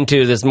turned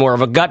into this more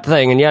of a gut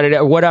thing and yada,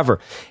 whatever.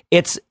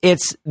 It's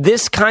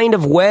this kind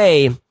of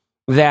way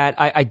that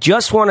I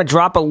just want to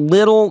drop a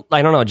little,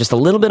 just a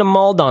little bit of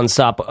Maldon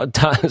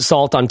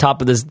salt on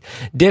top of this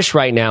dish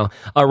right now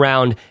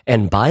around.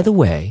 And by the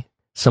way,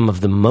 some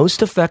of the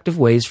most effective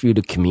ways for you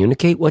to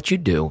communicate what you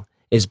do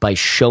is by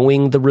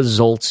showing the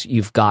results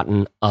you've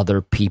gotten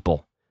other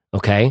people.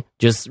 Okay?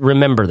 Just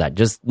remember that.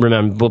 Just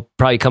remember, we'll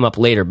probably come up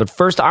later. But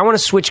first, I want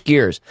to switch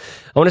gears.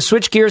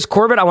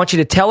 Corbett, I want you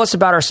to tell us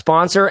about our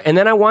sponsor, and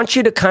then I want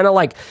you to kind of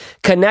like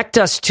connect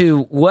us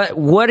to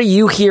what are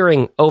you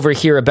hearing over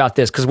here about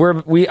this? Because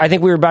I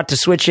think we were about to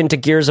switch into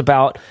gears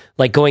about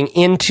like going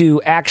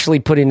into actually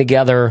putting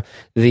together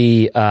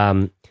the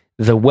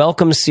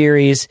Welcome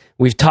series.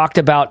 We've talked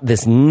about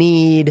this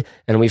need,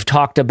 and we've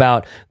talked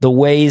about the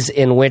ways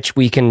in which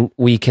we can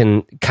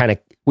kind of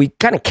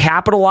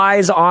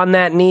capitalize on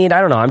that need.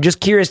 I don't know. I'm just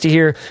curious to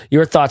hear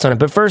your thoughts on it.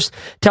 But first,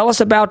 tell us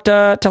about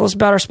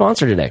our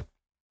sponsor today.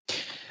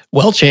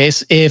 Well,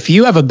 Chase, if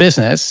you have a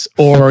business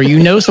or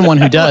someone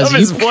who does, I love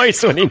his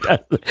voice when he does.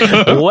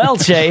 Well,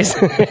 Chase,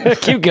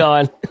 keep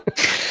going.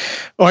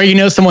 Or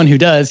someone who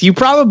does, you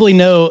probably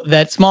know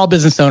that small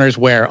business owners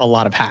wear a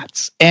lot of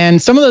hats.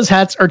 And some of those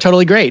hats are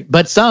totally great,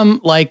 but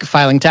some, like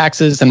filing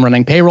taxes and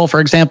running payroll, for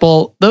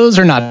example, those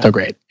are not so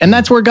great. And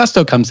that's where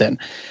Gusto comes in.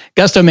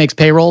 Gusto makes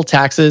payroll,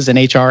 taxes, and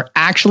HR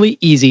actually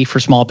easy for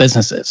small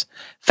businesses.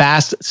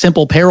 Fast,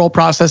 simple payroll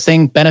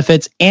processing,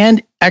 benefits,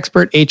 and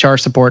expert HR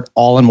support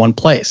all in one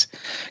place.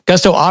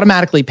 Gusto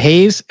automatically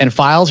pays and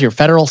files your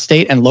federal,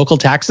 state, and local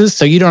taxes,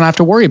 so you don't have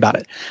to worry about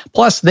it.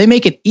 Plus, they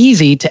make it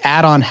easy to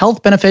add on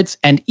health benefits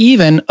and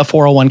even a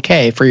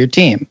 401k for your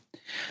team.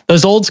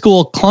 Those old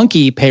school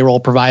clunky payroll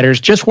providers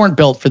just weren't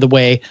built for the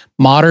way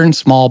modern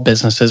small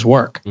businesses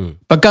work.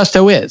 But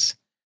Gusto is.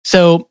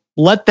 So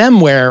let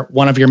them wear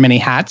one of your many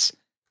hats,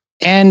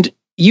 and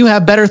you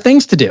have better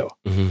things to do.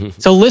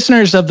 So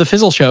listeners of The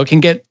Fizzle Show can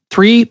get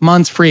 3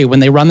 months free when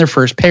they run their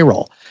first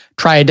payroll.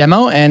 Try a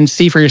demo and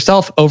see for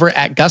yourself over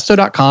at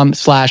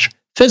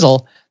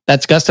gusto.com/fizzle.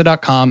 That's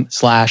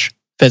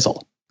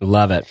gusto.com/fizzle.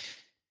 Love it.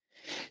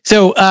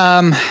 So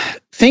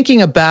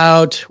thinking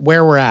about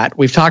where we're at,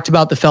 we've talked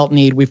about the felt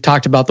need, we've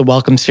talked about the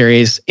Welcome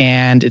series,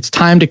 and it's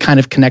time to kind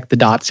of connect the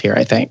dots here,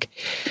 I think.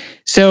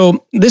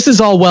 So this is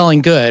all well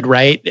and good,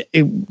 right?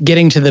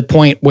 Getting to the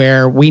point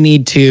where we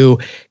need to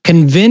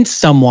convince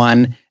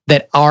someone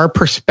that our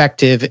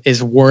perspective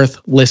is worth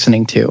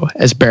listening to,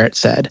 as Barrett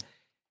said.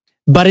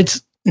 But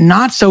it's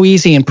not so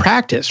easy in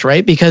practice,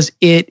 right? Because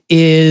it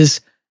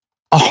is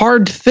a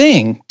hard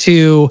thing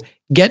to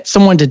get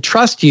someone to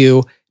trust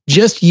you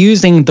just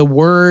using the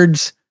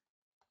words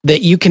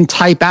that you can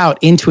type out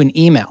into an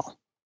email.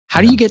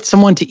 How do you get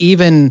someone to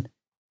even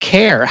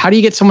care? How do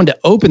you get someone to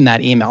open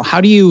that email? How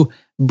do you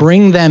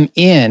bring them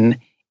in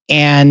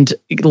and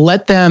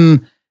let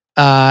them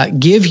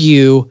give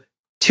you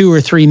 2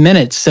 or 3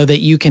 minutes so that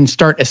you can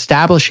start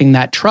establishing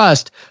that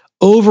trust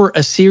over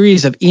a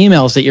series of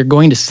emails that you're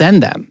going to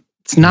send them?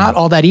 It's not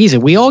all that easy.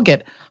 We all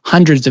get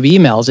hundreds of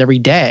emails every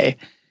day.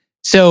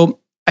 So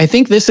I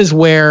think this is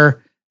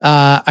where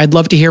I'd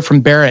love to hear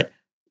from Barrett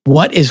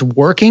what is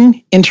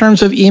working in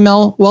terms of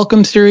email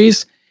welcome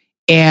series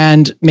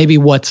and maybe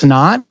what's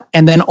not.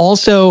 And then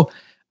also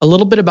a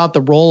little bit about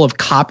the role of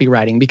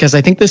copywriting, because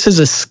I think this is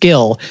a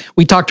skill.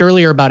 We talked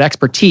earlier about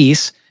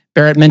expertise.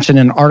 Barrett mentioned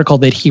an article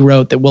that he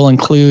wrote that we'll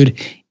include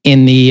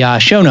in the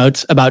show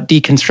notes about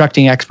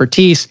deconstructing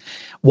expertise,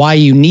 why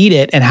you need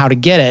it and how to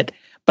get it.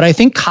 But I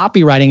think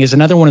copywriting is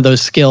another one of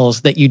those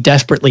skills that you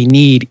desperately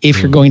need if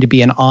you're going to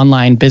be an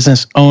online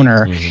business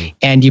owner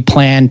and you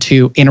plan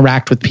to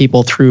interact with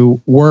people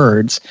through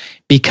words,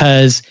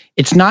 because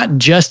it's not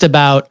just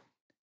about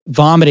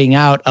vomiting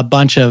out a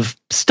bunch of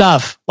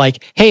stuff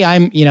like, hey,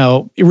 I'm,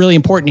 really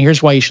important.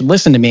 Here's why you should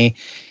listen to me.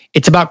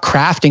 It's about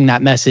crafting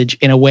that message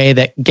in a way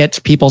that gets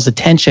people's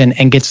attention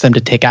and gets them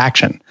to take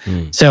action.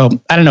 So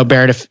I don't know,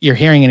 Barrett, if you're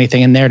hearing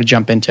anything in there to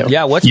jump into.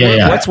 Yeah,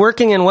 what's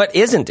working and what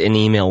isn't in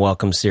email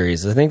welcome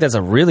series? I think that's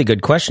a really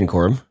good question,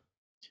 Corb.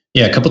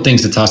 Yeah, a couple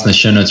things to toss in the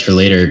show notes for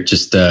later,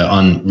 just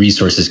on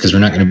resources, because we're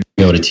not going to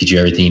be able to teach you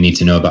everything you need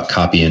to know about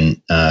copy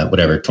in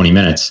 20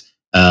 minutes.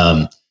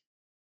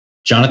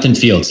 Jonathan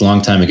Fields, a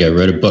long time ago,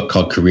 wrote a book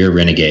called Career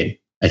Renegade,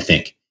 I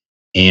think.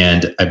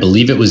 And I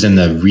believe it was in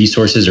the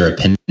resources or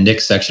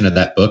appendix section of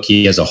that book.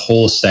 He has a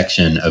whole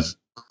section of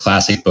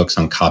classic books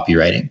on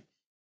copywriting.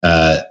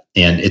 And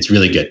it's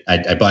really good.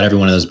 I bought every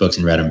one of those books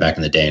and read them back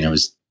in the day, and it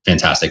was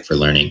fantastic for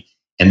learning.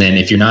 And then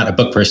if you're not a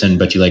book person,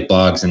 but you like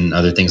blogs and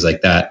other things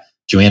like that,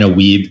 Joanna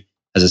Wiebe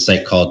has a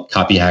site called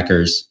Copy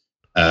Hackers.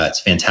 It's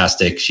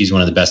fantastic. She's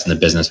one of the best in the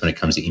business when it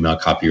comes to email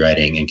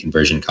copywriting and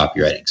conversion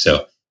copywriting.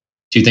 So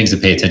 2 things to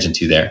pay attention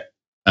to there.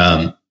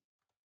 All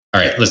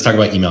right, let's talk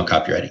about email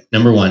copywriting.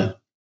 Number 1,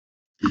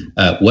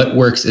 what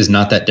works is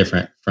not that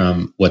different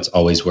from what's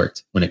always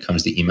worked when it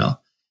comes to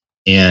email.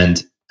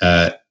 And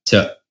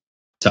to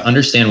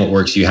understand what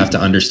works, you have to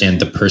understand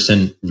the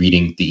person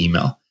reading the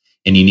email.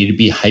 And you need to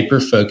be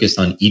hyper-focused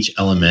on each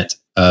element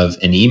of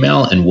an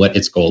email and what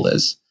its goal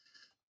is.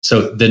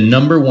 So the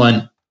number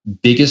 1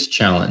 biggest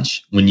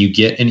challenge when you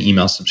get an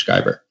email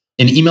subscriber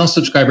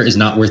is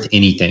not worth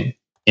anything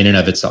in and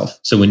of itself.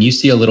 So when you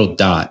see a little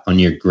dot on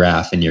your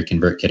graph in your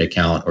ConvertKit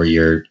account or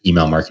your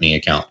email marketing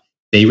account,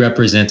 they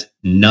represent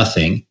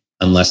nothing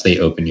unless they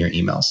open your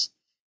emails.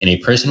 And a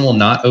person will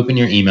not open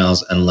your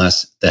emails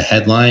unless the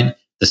headline,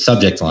 the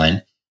subject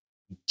line,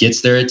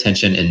 gets their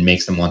attention and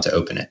makes them want to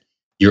open it.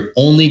 Your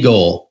only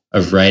goal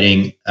of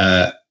writing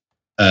a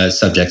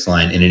subject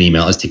line in an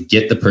email is to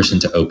get the person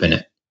to open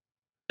it.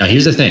 Now,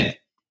 here's the thing.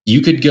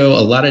 You could go a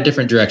lot of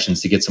different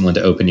directions to get someone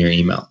to open your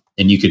email,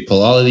 and you could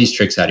pull all of these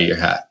tricks out of your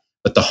hat.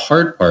 But the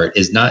hard part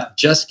is not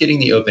just getting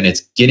the open,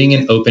 it's getting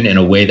it open in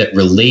a way that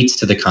relates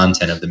to the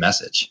content of the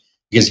message.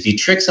 Because if you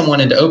trick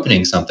someone into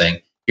opening something,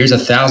 here's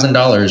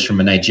 $1,000 from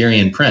a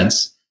Nigerian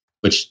prince,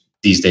 which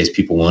these days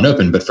people won't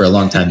open, but for a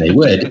long time they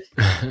would.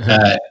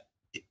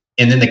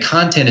 And then the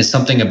content is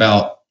something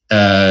about,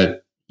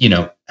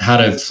 how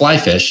to fly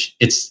fish.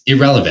 It's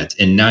irrelevant.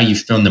 And now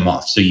you've thrown them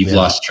off. So you've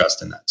lost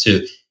trust in that. So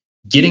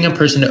getting a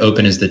person to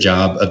open is the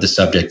job of the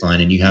subject line.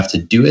 And you have to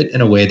do it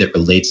in a way that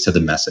relates to the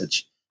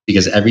message,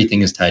 because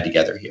everything is tied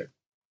together here.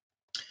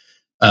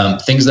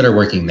 Things that are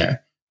working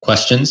there.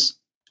 Questions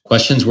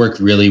work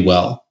really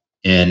well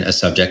in a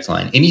subject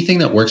line. Anything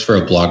that works for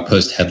a blog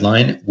post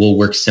headline will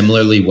work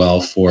similarly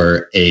well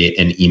for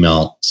an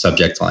email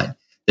subject line.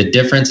 The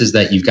difference is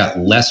that you've got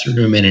less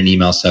room in an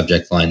email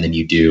subject line than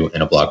you do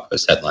in a blog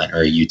post headline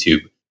or a YouTube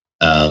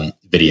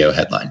video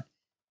headline.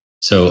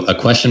 So a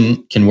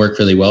question can work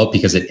really well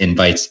because it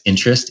invites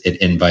interest.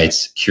 It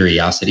invites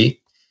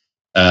curiosity.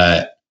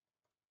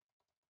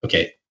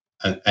 Okay.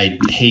 I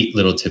hate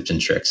little tips and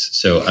tricks.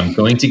 So I'm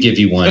going to give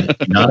you one.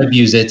 Do not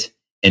abuse it,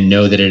 and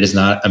know that it is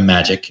not a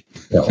magic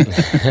pill.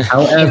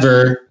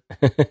 However,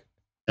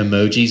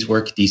 emojis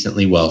work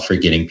decently well for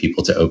getting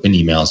people to open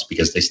emails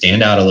because they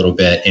stand out a little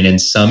bit. And in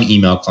some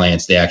email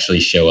clients, they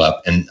actually show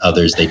up, and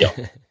others they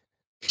don't.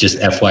 Just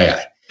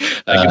FYI.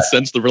 I can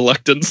sense the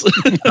reluctance.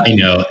 I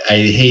know. I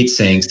hate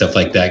saying stuff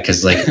like that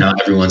because now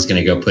everyone's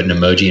going to go put an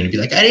emoji and be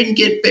like, I didn't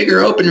get bigger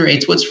open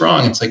rates. What's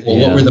wrong? It's like, well,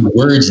 what were the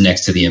words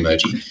next to the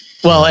emoji?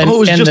 Well, and it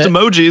was just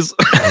emojis.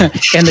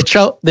 And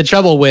the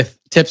trouble with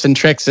tips and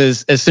tricks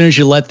is as soon as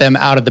you let them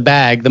out of the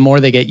bag, the more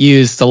they get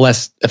used, the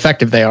less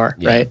effective they are,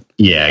 right?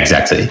 Yeah,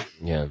 exactly.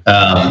 Yeah.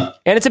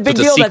 And it's a big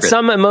deal that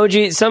some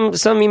emoji,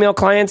 some email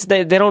clients,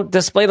 they don't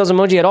display those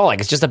emoji at all.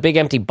 Like it's just a big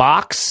empty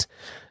box.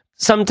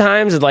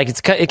 Sometimes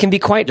it can be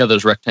quite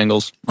those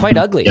rectangles, quite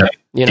ugly. Yeah,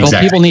 Exactly.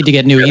 Well, people need to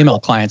get new email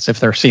clients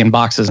if they're seeing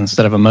boxes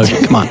instead of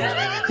emoji. Come on,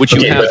 which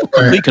you have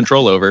complete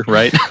control over,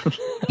 right?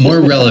 More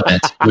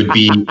relevant would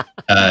be,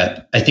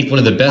 I think one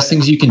of the best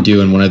things you can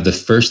do in one of the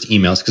first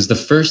emails, because the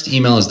first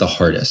email is the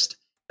hardest.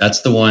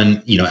 That's the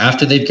one,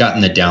 after they've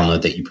gotten the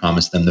download that you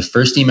promised them, the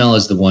first email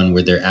is the one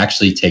where they're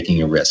actually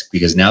taking a risk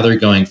because now they're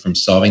going from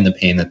solving the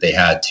pain that they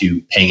had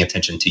to paying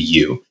attention to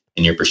you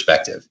and your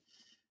perspective.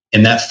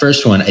 And that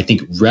first one, I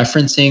think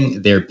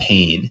referencing their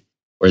pain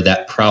or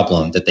that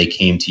problem that they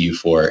came to you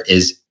for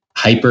is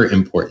hyper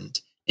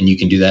important. And you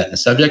can do that in the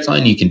subject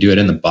line. You can do it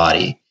in the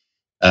body.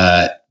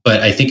 But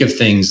I think of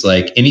things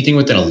like anything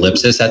with an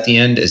ellipsis at the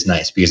end is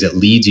nice because it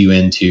leads you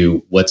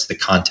into what's the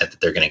content that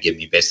they're going to give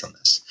me based on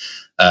this.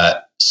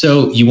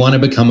 So you want to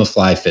become a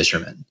fly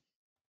fisherman, ...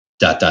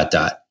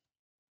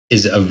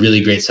 is a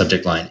really great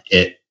subject line.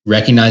 It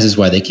recognizes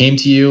why they came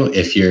to you.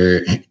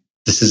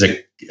 This is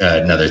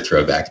another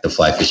throwback, the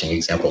fly fishing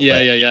example.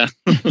 Yeah.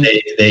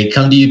 they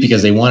come to you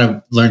because they want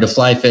to learn to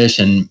fly fish,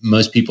 and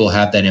most people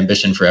have that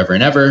ambition forever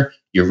and ever.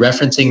 You're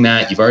referencing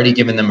that. You've already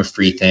given them a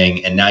free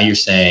thing, and now you're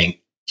saying,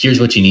 here's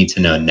what you need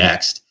to know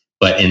next,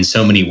 but in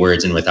so many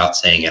words and without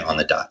saying it on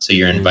the dot. So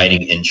you're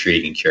inviting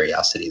intrigue and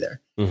curiosity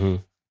there.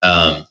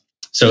 Mm-hmm.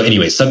 So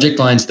anyway, subject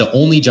lines, the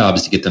only job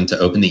is to get them to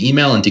open the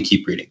email and to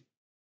keep reading.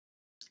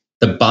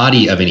 The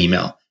body of an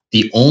email.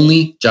 The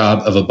only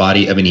job of a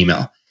body of an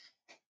email.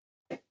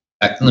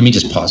 Let me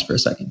just pause for a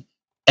second.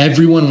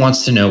 Everyone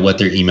wants to know what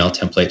their email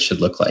template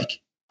should look like.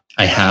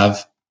 I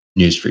have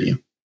news for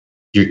you.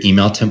 Your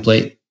email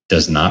template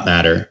does not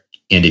matter.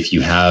 And if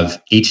you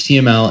have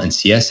HTML and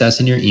CSS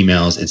in your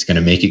emails, it's going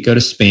to make it go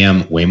to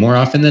spam way more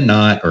often than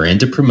not, or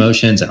into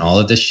promotions and all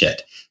of this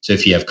shit. So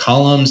if you have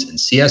columns and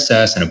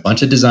CSS and a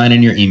bunch of design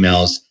in your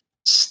emails,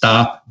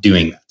 stop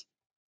doing that.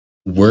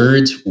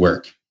 Words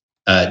work.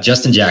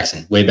 Justin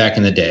Jackson, way back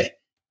in the day,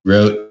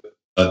 wrote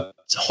a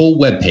whole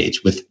web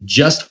page with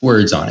just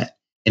words on it.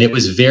 And it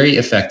was very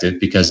effective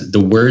because the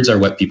words are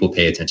what people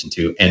pay attention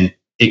to. And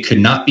it could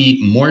not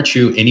be more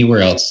true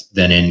anywhere else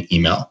than in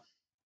email.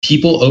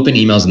 People open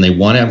emails and they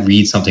want to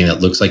read something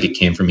that looks like it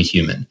came from a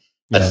human.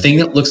 Yeah. A thing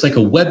that looks like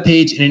a web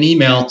page in an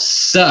email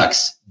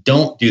sucks.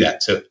 Don't do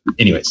that. So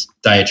anyways,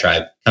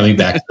 diatribe, coming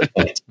back to the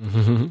point.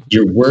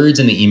 Your words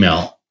in the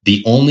email,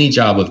 the only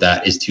job of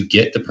that is to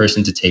get the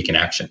person to take an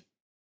action.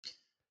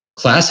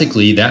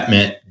 Classically, that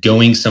meant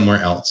going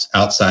somewhere else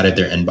outside of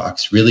their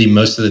inbox. Really,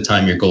 most of the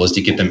time, your goal is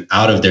to get them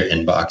out of their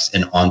inbox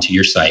and onto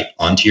your site,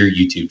 onto your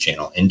YouTube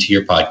channel, into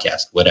your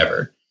podcast,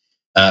 whatever.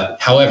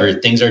 However,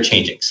 things are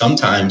changing.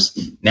 Sometimes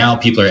now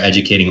people are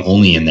educating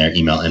only in their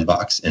email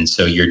inbox. And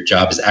so your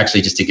job is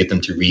actually just to get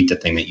them to read the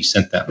thing that you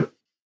sent them.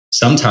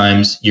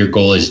 Sometimes your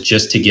goal is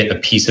just to get a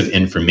piece of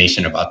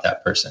information about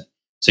that person.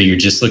 So you're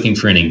just looking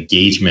for an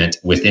engagement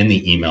within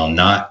the email,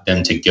 not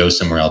them to go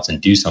somewhere else and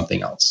do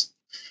something else.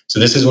 So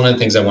this is one of the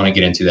things I want to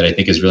get into that I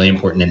think is really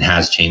important and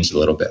has changed a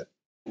little bit.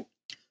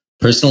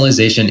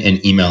 Personalization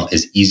in email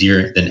is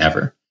easier than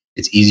ever.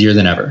 It's easier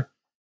than ever.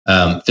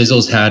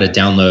 Fizzle's had a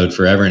download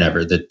forever and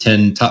ever, the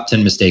top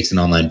 10 mistakes in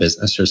online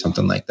business or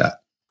something like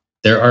that.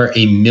 There are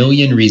a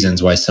million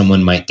reasons why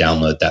someone might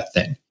download that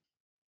thing.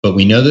 But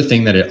we know the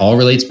thing that it all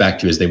relates back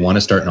to is they want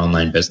to start an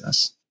online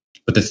business.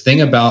 But the thing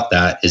about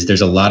that is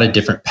there's a lot of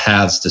different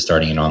paths to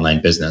starting an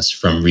online business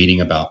from reading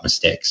about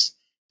mistakes.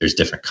 There's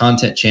different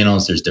content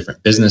channels, there's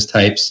different business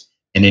types.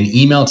 And in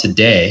email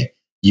today,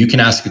 you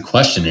can ask a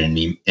question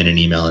in an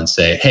email and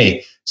say,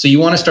 hey, so you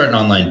want to start an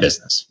online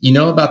business. You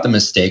know about the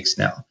mistakes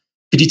now.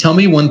 Could you tell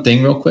me one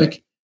thing real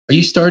quick? Are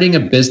you starting a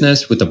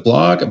business with a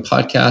blog, a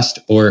podcast,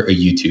 or a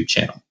YouTube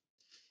channel?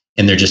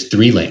 And they're just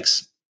 3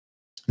 links.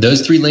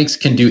 Those 3 links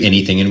can do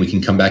anything, and we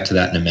can come back to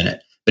that in a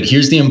minute. But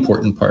here's the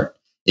important part.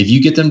 If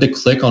you get them to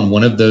click on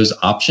one of those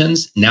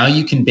options, now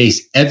you can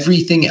base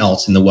everything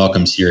else in the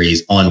welcome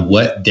series on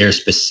what their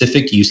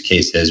specific use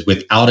case is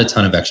without a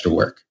ton of extra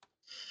work.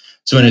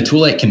 So in a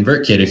tool like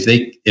ConvertKit,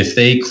 if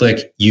they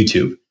click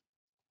YouTube,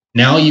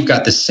 now you've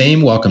got the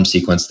same welcome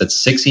sequence that's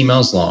 6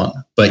 emails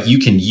long, but you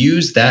can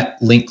use that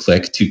link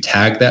click to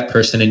tag that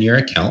person in your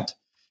account.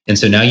 And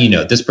so now you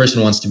know this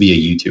person wants to be a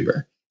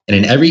YouTuber. And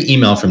in every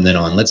email from then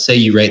on, let's say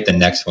you write the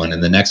next one,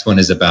 and the next one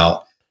is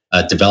about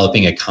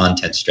developing a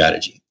content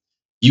strategy.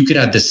 You could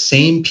add the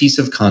same piece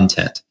of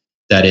content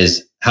that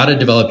is how to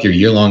develop your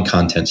year-long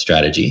content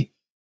strategy,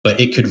 but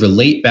it could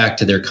relate back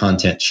to their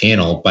content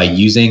channel by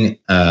using,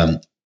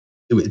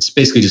 it's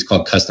basically just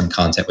called custom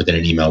content within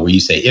an email, where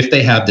you say, if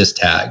they have this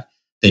tag,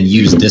 then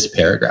use this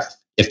paragraph.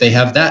 If they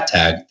have that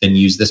tag, then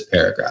use this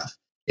paragraph.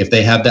 If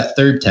they have that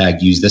third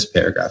tag, use this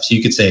paragraph. So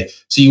you could say,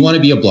 so you want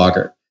to be a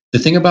blogger. The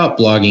thing about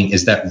blogging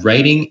is that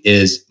writing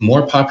is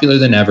more popular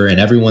than ever, and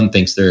everyone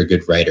thinks they're a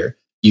good writer.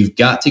 You've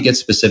got to get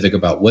specific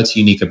about what's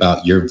unique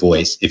about your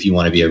voice if you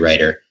want to be a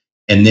writer.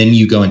 And then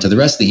you go into the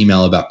rest of the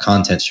email about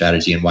content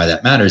strategy and why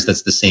that matters.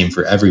 That's the same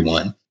for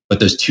everyone. But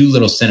those 2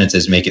 little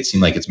sentences make it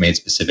seem like it's made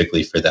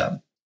specifically for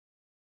them.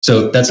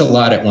 So that's a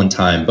lot at one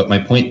time. But my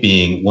point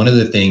being, one of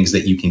the things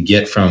that you can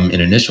get from an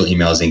initial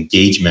email is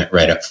engagement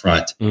right up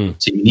front.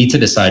 So you need to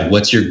decide,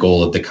 what's your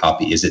goal of the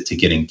copy? Is it to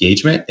get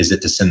engagement? Is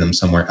it to send them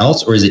somewhere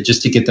else? Or is it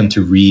just to get them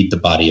to read the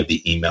body of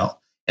the email?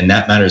 And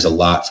that matters a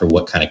lot for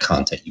what kind of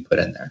content you put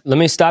in there. Let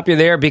me stop you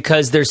there,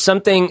 because there's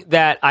something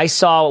that I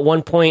saw at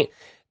one point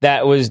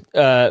that was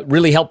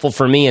really helpful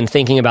for me in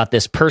thinking about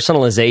this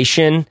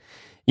personalization.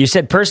 You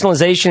said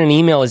personalization in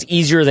email is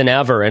easier than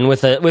ever. And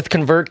with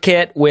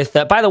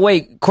ConvertKit, by the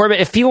way,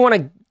 Corbett, if people want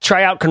to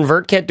try out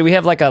ConvertKit, do we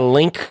have like a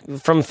link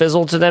from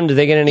Fizzle to them? Do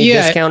they get any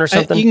discount or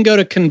something? You can go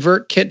to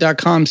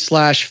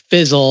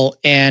convertkit.com/Fizzle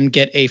and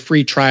get a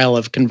free trial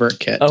of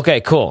ConvertKit. Okay,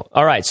 cool.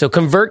 All right. So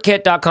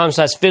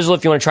convertkit.com/Fizzle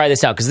if you want to try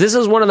this out, because this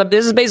is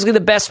basically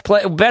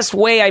the best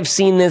way I've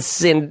seen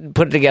this and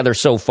put it together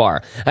so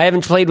far. I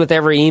haven't played with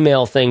every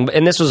email thing,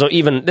 and this is something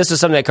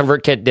that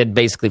ConvertKit did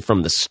basically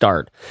from the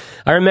start.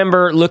 I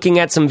remember looking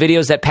at some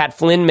videos that Pat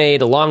Flynn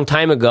made a long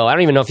time ago. I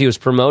don't even know if he was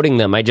promoting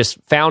them. I just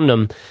found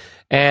them.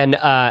 And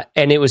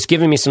it was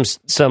giving me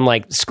some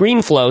like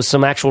screen flow,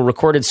 some actual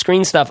recorded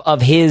screen stuff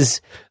of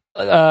his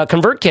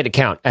ConvertKit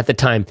account at the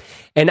time.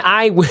 And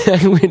I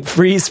would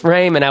freeze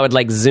frame and I would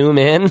like zoom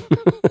in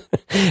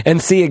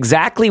and see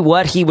exactly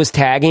what he was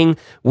tagging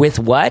with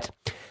what.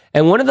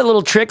 And one of the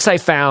little tricks I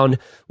found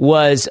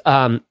was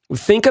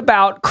think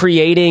about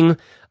creating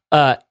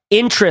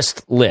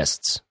interest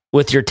lists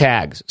with your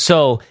tags.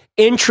 So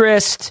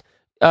interest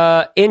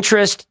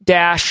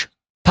dash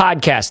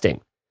podcasting.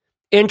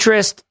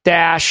 interest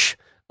dash,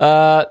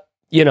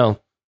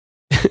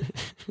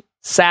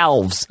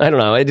 salves. I don't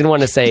know. I didn't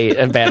want to say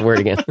a bad word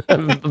again,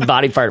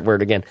 body part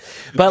word again,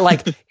 but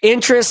like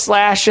interest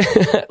slash,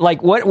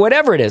 like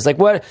whatever it is. Like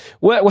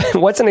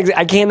what's an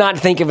I cannot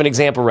think of an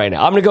example right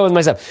now. I'm going to go with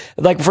myself.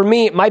 Like for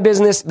me, my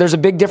business, there's a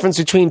big difference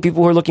between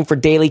people who are looking for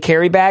daily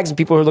carry bags and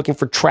people who are looking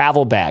for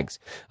travel bags.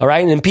 All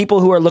right. And then people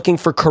who are looking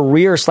for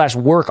career /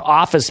 work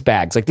office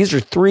bags. Like these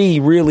are three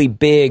really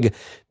big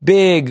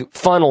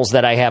funnels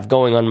that I have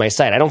going on my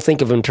site. I don't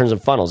think of them in terms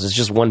of funnels. It's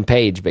just one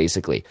page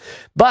basically.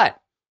 But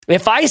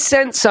if I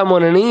sent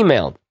someone an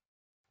email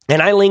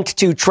and I linked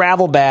to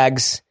travel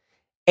bags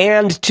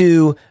and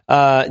to,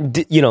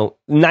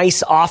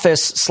 nice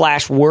office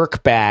 /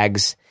 work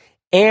bags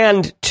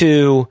and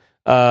to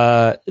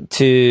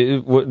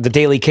the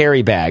daily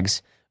carry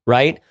bags,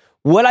 right?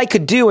 What I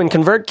could do in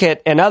ConvertKit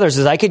and others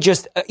is I could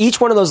just,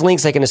 each one of those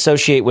links I can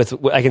associate with,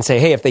 I can say,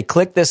 hey, if they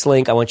click this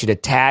link, I want you to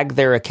tag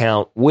their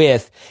account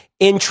with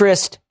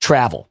interest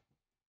travel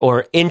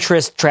or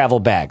interest travel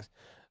bags.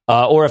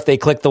 Or if they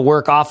click the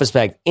work office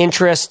bag,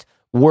 interest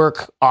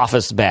work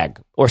office bag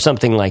or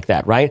something like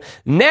that, right?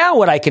 Now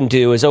what I can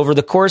do is over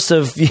the course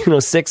of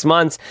 6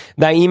 months,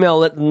 my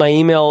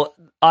email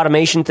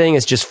automation thing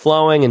is just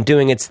flowing and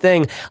doing its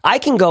thing. I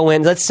can go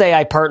in, let's say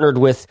I partnered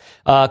with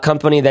a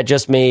company that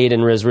just made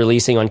and was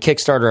releasing on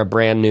Kickstarter a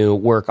brand new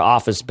work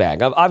office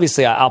bag.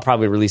 Obviously, I'll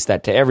probably release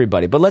that to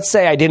everybody, but let's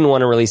say I didn't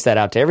want to release that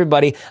out to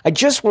everybody. I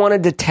just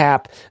wanted to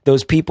tap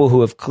those people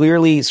who have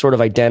clearly sort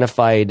of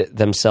identified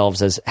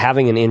themselves as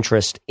having an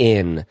interest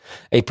in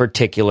a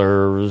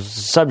particular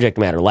subject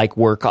matter, like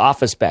work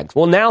office bags.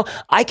 Well, now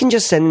I can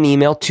just send an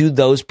email to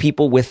those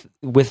people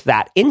with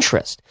that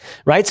interest,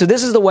 right? So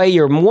this is the way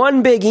your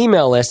one big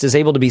email list is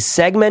able to be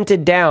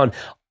segmented down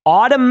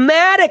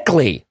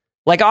automatically,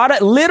 like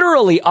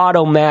literally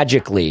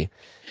auto-magically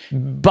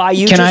by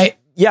you.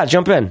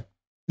 Jump in.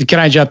 Can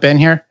I jump in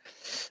here?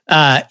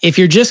 If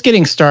you're just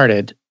getting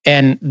started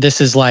and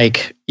this is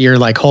like, you're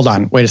like, hold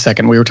on, wait a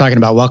second. We were talking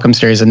about welcome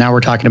series and now we're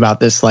talking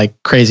about this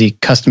like crazy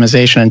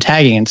customization and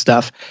tagging and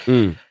stuff.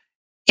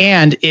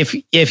 And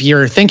if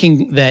you're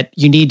thinking that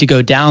you need to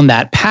go down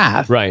that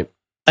path, right?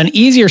 An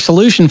easier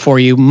solution for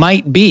you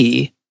might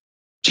be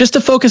just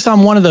to focus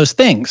on one of those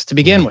things to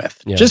begin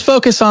with. Yeah. Just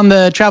focus on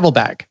the travel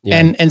bag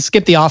and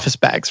skip the office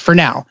bags for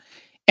now.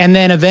 And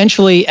then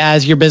eventually,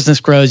 as your business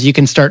grows, you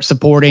can start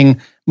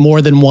supporting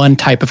more than one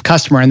type of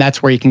customer. And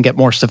that's where you can get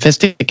more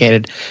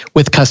sophisticated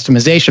with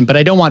customization. But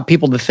I don't want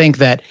people to think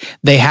that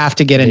they have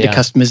to get into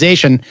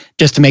customization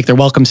just to make their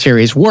welcome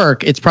series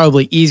work. It's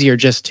probably easier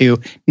just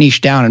to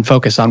niche down and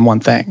focus on one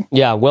thing.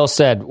 Yeah, well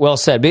said. Well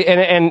said.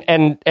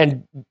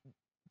 And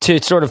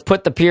to sort of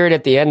put the period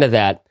at the end of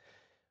that,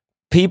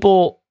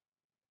 people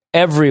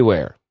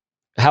everywhere,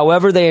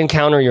 however they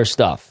encounter your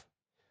stuff,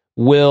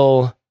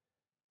 will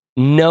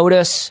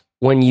notice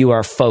when you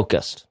are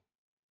focused.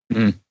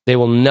 They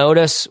will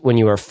notice when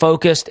you are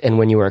focused and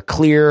when you are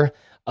clear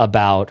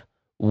about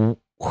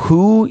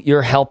who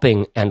you're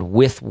helping and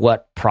with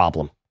what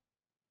problem,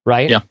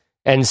 right? Yeah.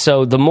 And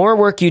so the more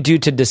work you do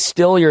to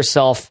distill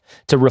yourself,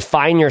 to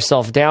refine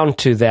yourself down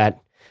to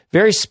that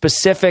very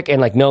specific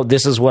and like, no,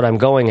 this is what I'm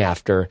going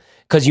after,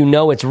 because you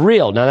know it's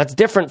real. Now that's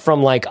different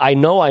from like, I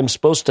know I'm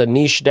supposed to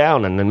niche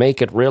down and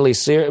make it really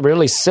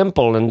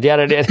simple and get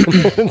it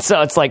in. So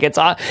it's like,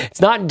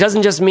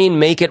 doesn't just mean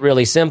make it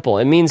really simple.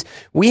 It means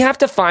we have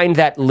to find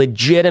that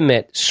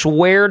legitimate,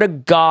 swear to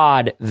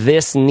God,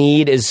 this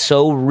need is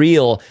so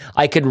real.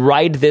 I could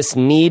ride this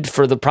need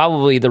for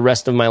probably the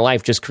rest of my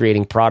life, just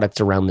creating products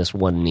around this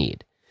one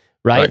need,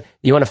 right?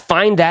 You want to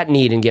find that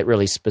need and get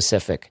really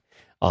specific.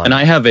 And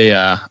I have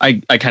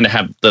I kind of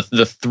have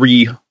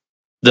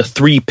the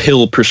three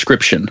pill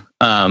prescription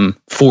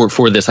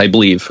for this, I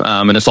believe,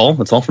 and it's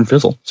all from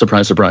Fizzle.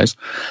 Surprise, surprise.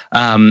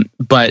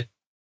 But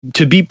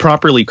to be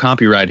properly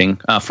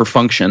copywriting for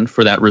function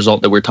for that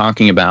result that we're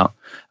talking about,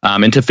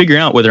 and to figure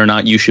out whether or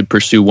not you should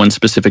pursue one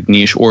specific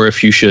niche or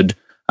if you should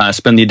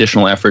spend the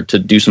additional effort to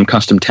do some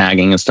custom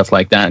tagging and stuff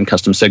like that and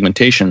custom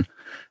segmentation.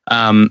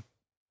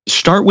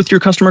 Start with your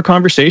customer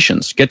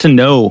conversations. Get to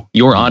know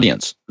your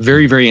audience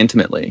very, very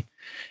intimately.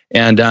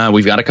 And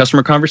we've got a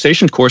customer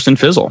conversation course in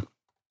Fizzle.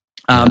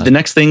 The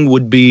next thing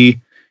would be,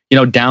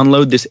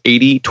 download this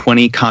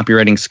 80/20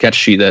 copywriting sketch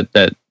sheet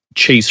that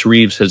Chase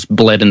Reeves has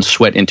bled and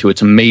sweat into.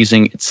 It's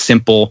amazing. It's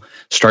simple.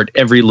 Start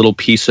every little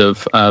piece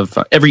of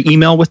every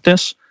email with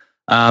this.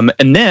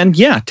 And then,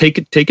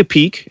 take a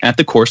peek at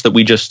the course that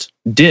we just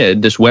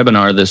did, this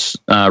webinar, this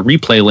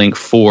replay link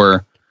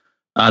for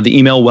the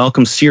email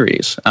welcome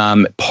series.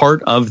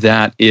 Part of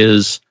that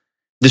is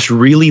this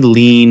really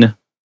lean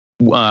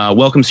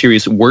welcome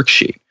series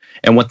worksheet.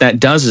 And what that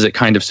does is it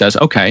kind of says,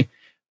 okay,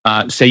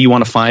 say you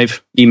want a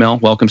 5 email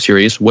welcome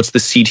series. What's the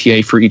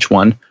CTA for each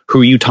one? Who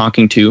are you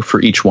talking to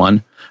for each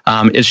one?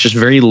 It's just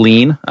very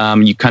lean.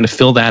 You kind of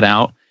fill that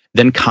out,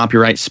 then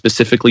copyright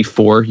specifically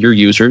for your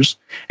users.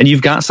 And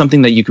you've got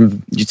something that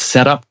you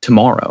set up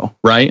tomorrow,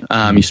 right?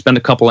 You spend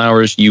a couple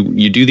hours,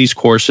 you do these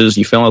courses,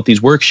 you fill out these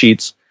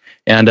worksheets,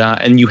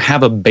 and you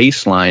have a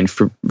baseline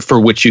for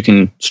which you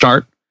can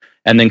start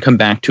and then come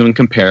back to and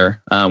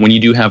compare when you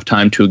do have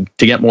time to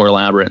get more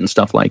elaborate and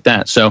stuff like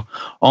that. So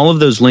all of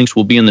those links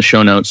will be in the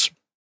show notes.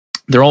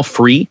 They're all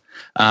free,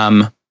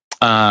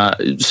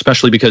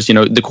 especially because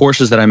the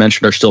courses that I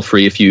mentioned are still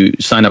free if you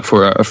sign up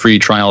for a free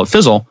trial of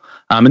Fizzle.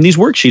 And these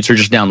worksheets are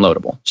just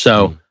downloadable.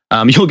 So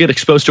you'll get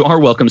exposed to our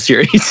welcome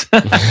series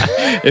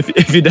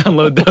if you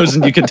download those,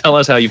 and you can tell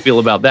us how you feel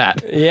about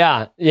that.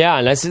 Yeah.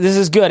 This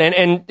is good.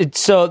 And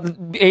so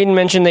Aiden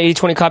mentioned the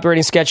 80/20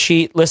 copywriting sketch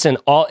sheet. Listen,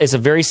 it's a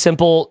very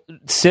simple,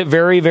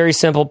 very, very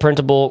simple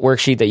printable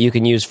worksheet that you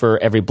can use for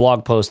every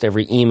blog post,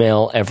 every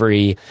email,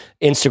 every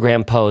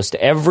Instagram post,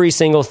 every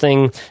single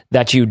thing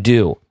that you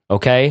do.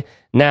 Okay.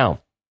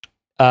 Now,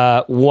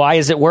 why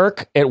does it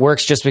work? It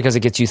works just because it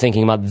gets you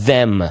thinking about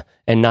them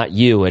and not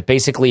you. It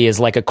basically is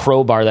like a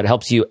crowbar that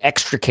helps you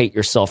extricate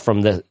yourself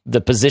from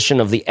the position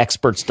of the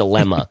expert's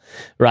dilemma,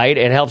 right?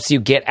 It helps you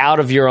get out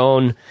of your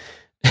own,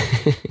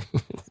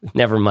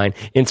 never mind,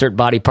 insert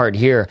body part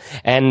here,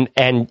 and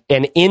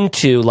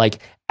into like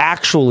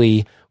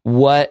actually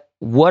what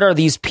are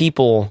these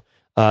people,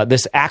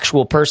 this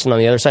actual person on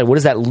the other side? What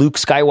is that Luke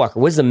Skywalker?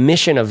 What is the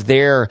mission of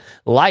their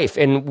life?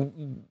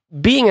 And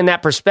being in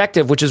that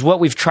perspective, which is what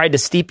we've tried to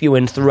steep you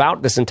in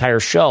throughout this entire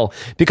show,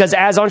 because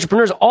as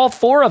entrepreneurs, all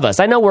four of us,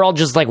 I know we're all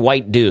just like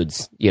white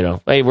dudes,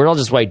 hey, we're all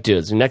just white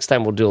dudes. And next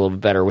time we'll do a little bit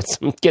better with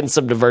getting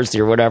some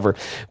diversity or whatever.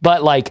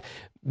 But like,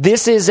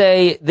 this is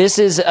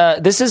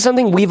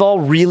something we've all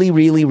really,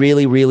 really,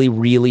 really, really,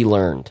 really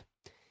learned.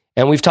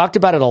 And we've talked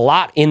about it a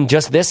lot in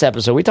just this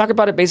episode. We talk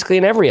about it basically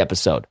in every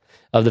episode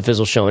of the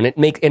Fizzle Show. And it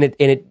like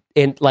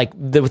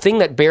the thing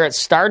that Barrett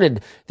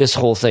started this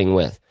whole thing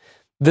with,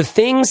 the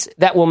things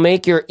that will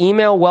make your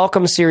email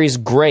welcome series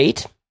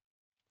great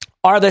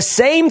are the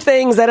same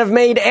things that have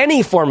made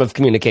any form of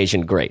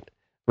communication great,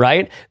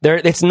 right?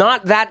 It's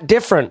not that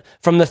different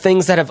from the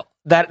things that have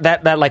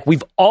that like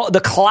we've all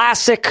the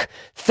classic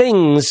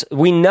things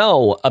we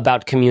know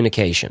about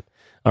communication.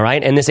 All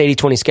right, and this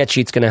 80/20 sketch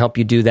sheet's going to help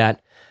you do that.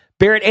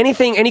 Barrett,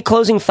 any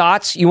closing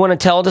thoughts you want to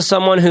tell to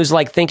someone who's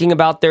like thinking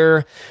about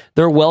their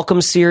welcome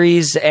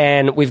series,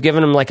 and we've given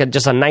them like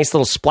just a nice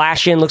little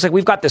splash in. Looks like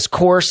we've got this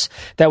course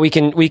that we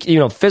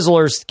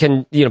Fizzlers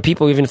can,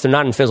 people, even if they're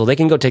not in Fizzle, they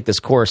can go take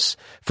this course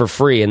for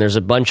free. And there's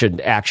a bunch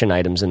of action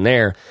items in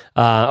there.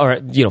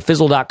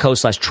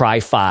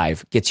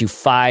 Fizzle.co/try5 gets you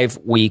 5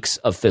 weeks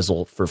of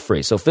Fizzle for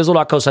free. So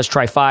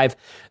Fizzle.co/try5,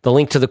 the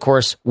link to the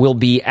course will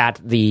be at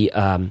the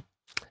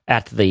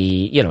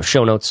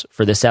show notes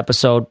for this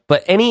episode.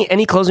 But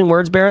any closing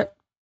words, Barrett?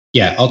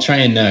 Yeah, I'll try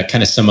and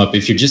kind of sum up.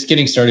 If you're just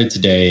getting started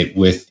today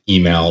with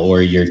email,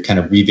 or you're kind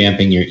of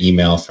revamping your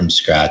email from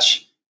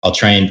scratch, I'll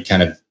try and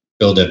kind of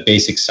build a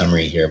basic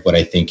summary here of what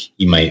I think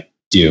you might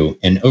do.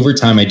 And over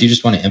time, I do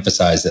just want to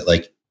emphasize that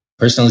like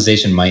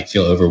personalization might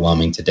feel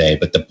overwhelming today,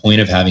 but the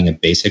point of having a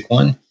basic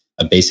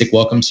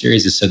welcome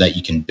series, is so that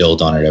you can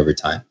build on it over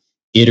time.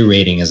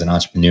 Iterating as an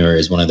entrepreneur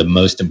is one of the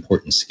most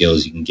important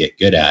skills you can get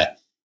good at.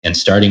 And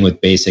starting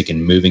with basic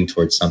and moving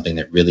towards something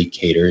that really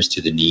caters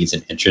to the needs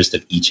and interests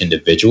of each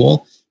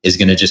individual is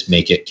going to just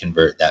make it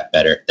convert that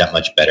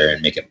much better, and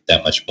make it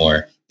that much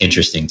more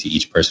interesting to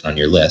each person on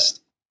your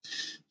list.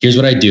 Here's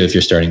what I do if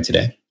you're starting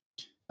today.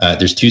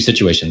 There's 2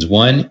 situations.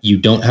 One, you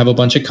don't have a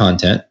bunch of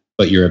content,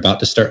 but you're about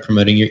to start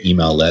promoting your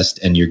email list,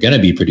 and you're going to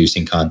be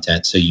producing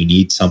content, so you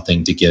need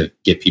something to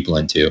get people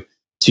into.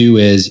 2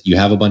 is you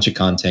have a bunch of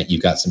content,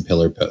 you've got some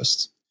pillar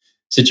posts.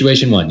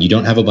 Situation 1, you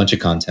don't have a bunch of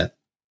content.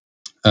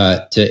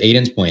 To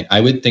Aiden's point, I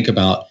would think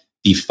about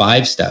the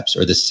 5 steps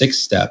or the 6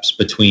 steps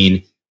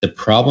between the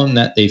problem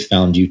that they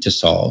found you to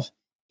solve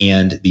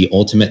and the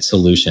ultimate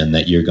solution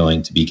that you're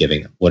going to be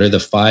giving them. What are the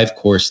 5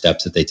 core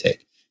steps that they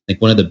take?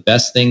 Like, one of the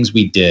best things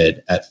we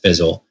did at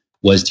Fizzle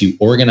was to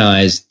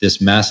organize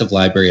this massive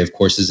library of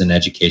courses and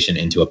education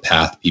into a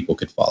path people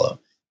could follow.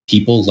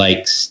 People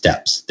like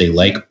steps. They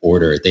like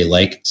order. They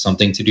like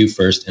something to do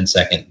first and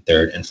second,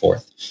 third, and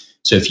fourth.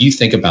 So if you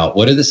think about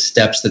what are the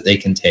steps that they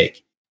can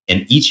take,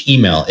 and each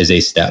email is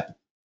a step,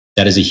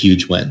 that is a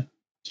huge win.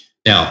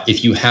 Now,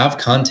 if you have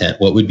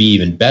content, what would be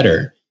even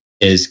better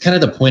is kind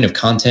of the point of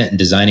content and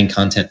designing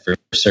content for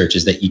search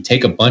is that you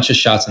take a bunch of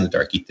shots in the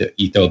dark.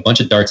 You throw a bunch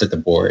of darts at the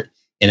board,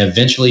 and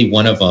eventually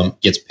one of them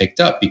gets picked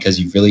up because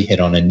you've really hit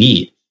on a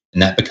need,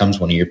 and that becomes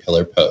one of your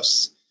pillar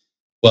posts.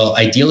 Well,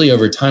 ideally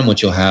over time,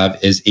 what you'll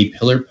have is a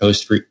pillar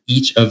post for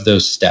each of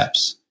those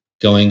steps,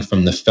 going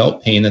from the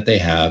felt pain that they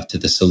have to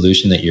the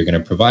solution that you're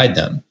going to provide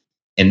them.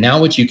 And now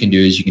what you can do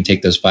is you can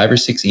take those 5 or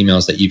 6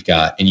 emails that you've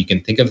got, and you can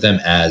think of them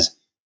as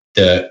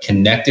the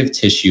connective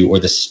tissue or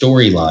the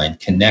storyline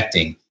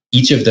connecting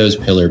each of those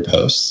pillar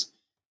posts.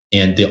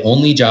 And the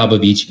only job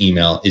of each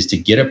email is to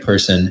get a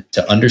person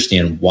to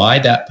understand why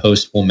that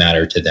post will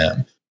matter to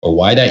them, or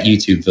why that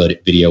YouTube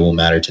video will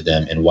matter to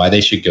them, and why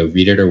they should go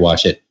read it or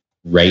watch it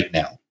right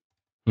now,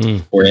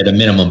 or at a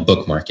minimum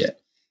bookmark it.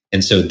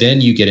 And so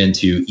then you get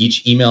into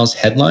each email's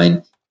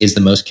headline is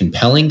the most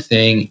compelling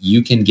thing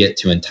you can get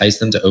to entice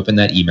them to open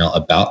that email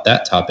about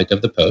that topic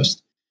of the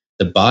post.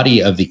 the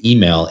body of the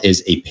email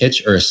is a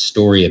pitch or a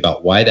story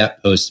about why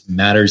that post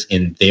matters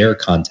in their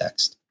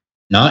context,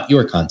 not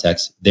your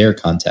context, their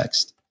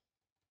context.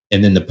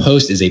 And then the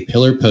post is a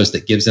pillar post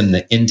that gives them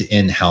the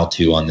end-to-end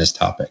how-to on this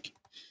topic.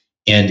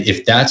 And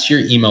if that's your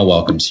email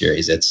welcome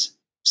series, it's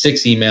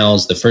 6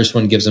 emails. The first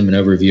one gives them an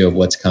overview of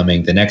what's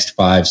coming. The next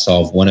 5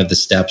 solve one of the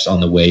steps on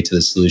the way to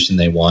the solution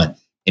they want.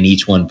 And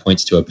each one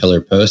points to a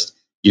pillar post.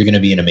 You're going to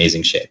be in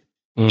amazing shape.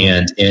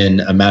 And in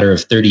a matter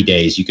of 30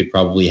 days, you could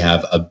probably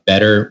have a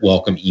better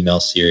welcome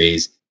email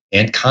series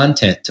and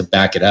content to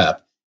back it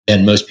up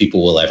than most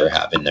people will ever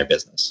have in their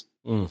business.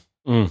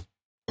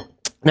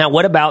 Now,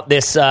 what about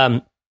this?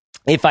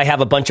 If I have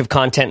a bunch of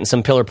content and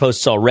some pillar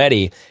posts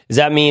already, does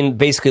that mean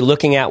basically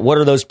looking at what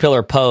are those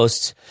pillar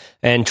posts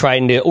and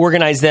trying to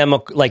organize them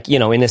like, you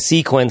know, in a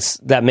sequence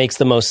that makes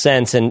the most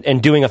sense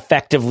and doing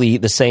effectively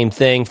the same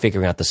thing,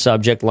 figuring out the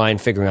subject line,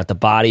 figuring out the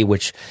body,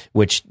 which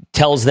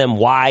tells them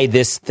why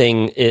this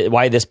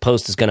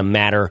post is going to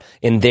matter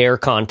in their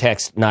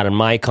context, not in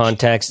my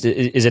context.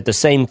 Is it the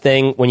same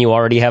thing when you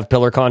already have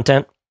pillar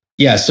content?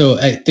 Yeah, so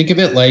I think of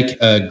it like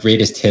a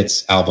greatest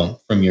hits album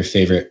from your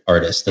favorite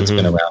artist that's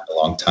been around a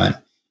long time.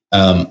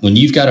 When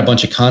you've got a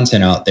bunch of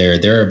content out there,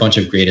 there are a bunch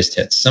of greatest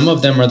hits. Some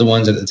of them are the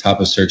ones at the top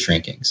of search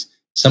rankings.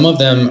 Some of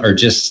them are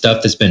just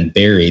stuff that's been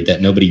buried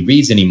that nobody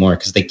reads anymore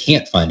because they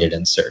can't find it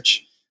in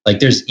search. Like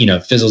there's,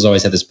 Fizzle's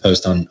always had this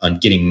post on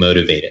getting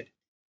motivated.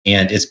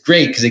 And it's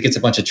great because it gets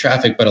a bunch of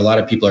traffic, but a lot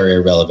of people are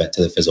irrelevant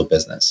to the Fizzle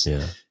business.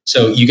 Yeah.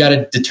 So you got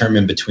to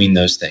determine between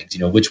those things,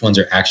 which ones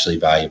are actually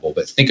valuable.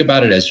 But think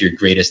about it as your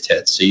greatest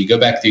hits. So you go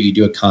back through, you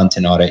do a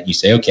content audit, and you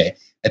say, okay,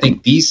 I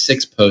think these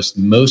 6 posts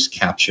most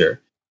capture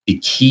the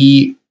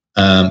key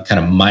kind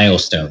of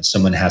milestones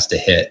someone has to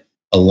hit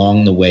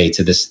along the way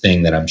to this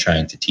thing that I'm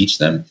trying to teach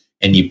them.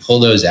 And you pull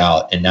those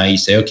out, and now you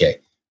say, okay,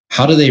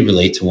 how do they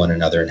relate to one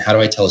another? And how do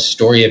I tell a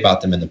story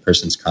about them in the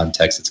person's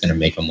context that's going to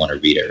make them want to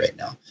read it right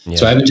now? Yeah.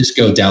 So I would just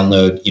go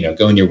download,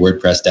 go in your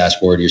WordPress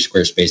dashboard, your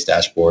Squarespace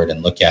dashboard,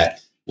 and look at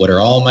what are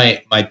all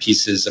my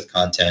pieces of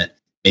content.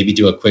 Maybe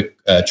do a quick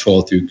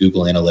troll through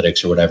Google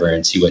Analytics or whatever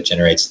and see what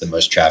generates the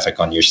most traffic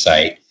on your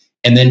site.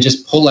 And then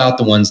just pull out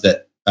the ones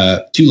that,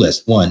 2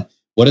 lists. 1,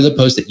 what are the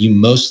posts that you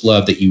most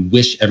love that you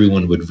wish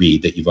everyone would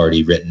read that you've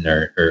already written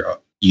or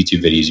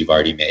YouTube videos you've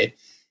already made?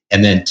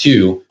 And then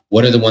 2,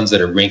 what are the ones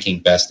that are ranking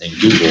best in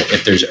Google?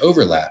 If there's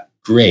overlap,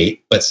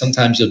 great. But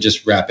sometimes you'll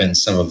just wrap in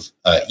some of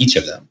each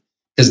of them.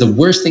 Because the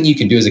worst thing you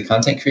can do as a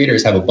content creator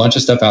is have a bunch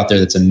of stuff out there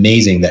that's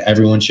amazing that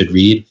everyone should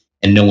read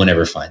and no one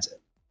ever finds it.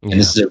 Yeah. And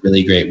this is a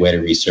really great way to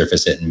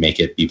resurface it and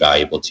make it be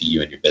valuable to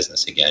you and your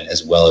business again,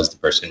 as well as the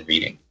person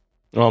reading.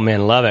 Oh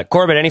man, love it.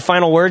 Corbett, any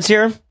final words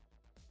here?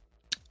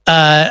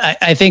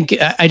 I think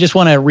I just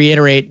want to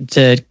reiterate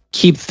to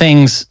keep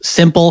things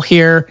simple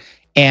here.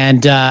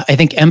 And I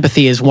think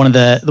empathy is one of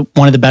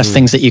the best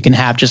things that you can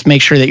have. Just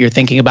make sure that you're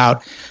thinking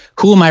about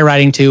who am I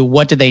writing to?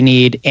 What do they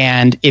need?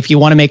 And if you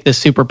want to make this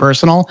super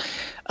personal,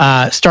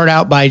 start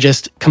out by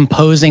just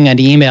composing an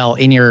email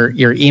in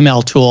your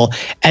email tool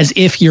as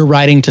if you're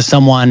writing to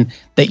someone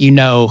that you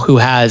know who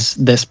has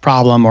this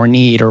problem or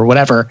need or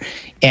whatever.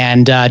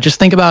 And just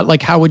think about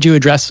like how would you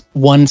address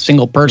one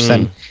single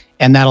person,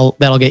 and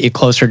that'll get you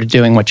closer to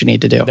doing what you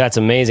need to do. That's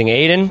amazing.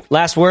 Aiden,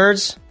 last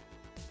words?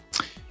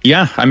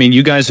 Yeah, I mean,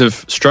 you guys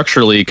have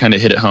structurally kind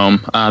of hit it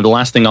home. The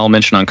last thing I'll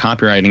mention on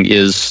copywriting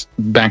is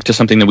back to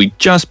something that we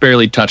just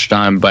barely touched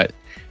on, but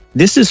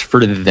this is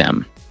for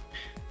them.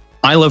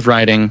 I love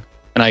writing,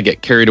 and I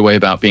get carried away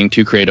about being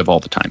too creative all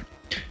the time.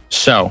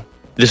 So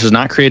this is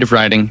not creative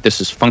writing.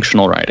 This is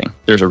functional writing.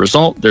 There's a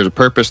result, there's a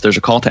purpose, there's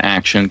a call to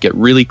action. Get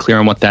really clear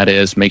on what that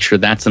is. Make sure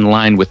that's in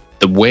line with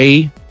the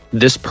way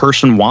this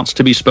person wants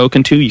to be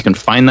spoken to. You can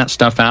find that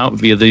stuff out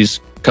via these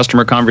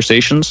customer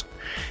conversations.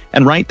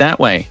 And write that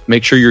way.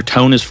 Make sure your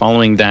tone is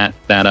following that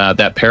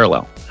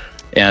parallel.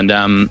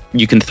 And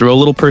you can throw a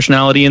little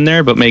personality in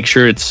there, but make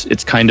sure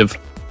it's kind of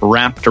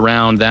wrapped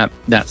around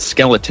that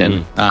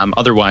skeleton.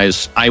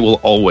 Otherwise, I will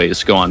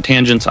always go on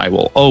tangents. I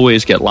will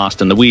always get lost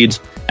in the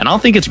weeds. And I'll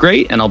think it's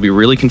great, and I'll be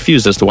really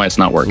confused as to why it's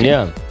not working.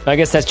 Yeah, I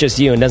guess that's just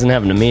you, and doesn't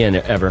happen to me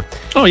ever.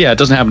 Oh, yeah, it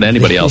doesn't happen to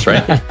anybody else,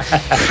 right?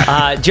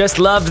 Just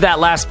loved that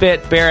last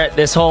bit, Barrett,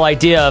 this whole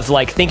idea of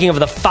like thinking of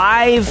the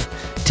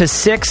 5 to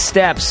 6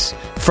 steps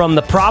from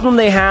the problem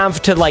they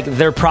have to like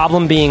their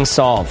problem being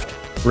solved,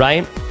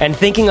 right? And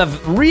thinking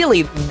of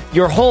really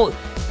your whole...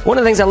 One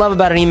of the things I love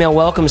about an email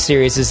welcome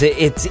series is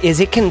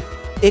it can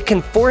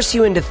force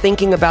you into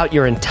thinking about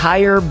your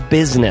entire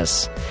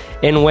business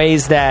in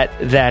ways that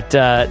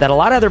a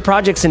lot of other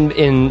projects in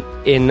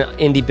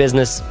indie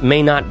business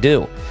may not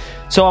do.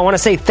 So I want to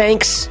say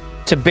thanks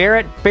to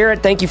Barrett.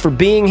 Barrett, thank you for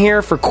being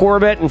here, for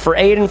Corbett, and for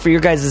Aiden, for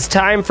your guys'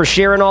 time, for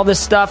sharing all this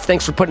stuff.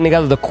 Thanks for putting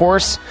together the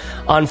course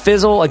on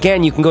Fizzle.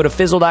 Again, you can go to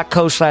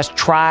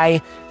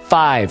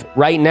fizzle.co/try5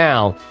 right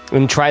now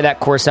and try that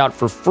course out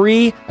for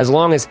free, as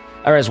well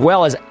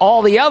as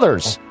all the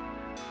others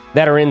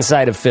that are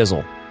inside of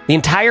Fizzle. The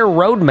entire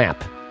roadmap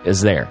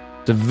is there.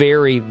 It's a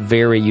very,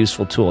 very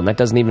useful tool. And that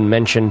doesn't even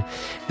mention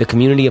the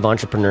community of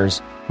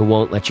entrepreneurs who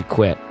won't let you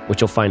quit,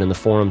 which you'll find in the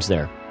forums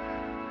there.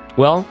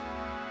 Well,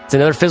 it's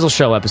another Fizzle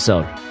Show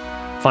episode.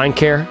 Find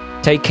care,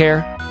 take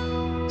care,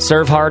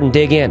 serve hard, and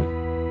dig in.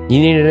 You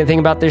need anything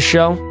about this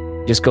show?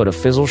 Just go to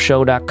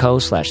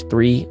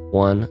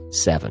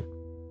fizzleshow.co/317.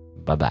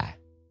 Bye-bye.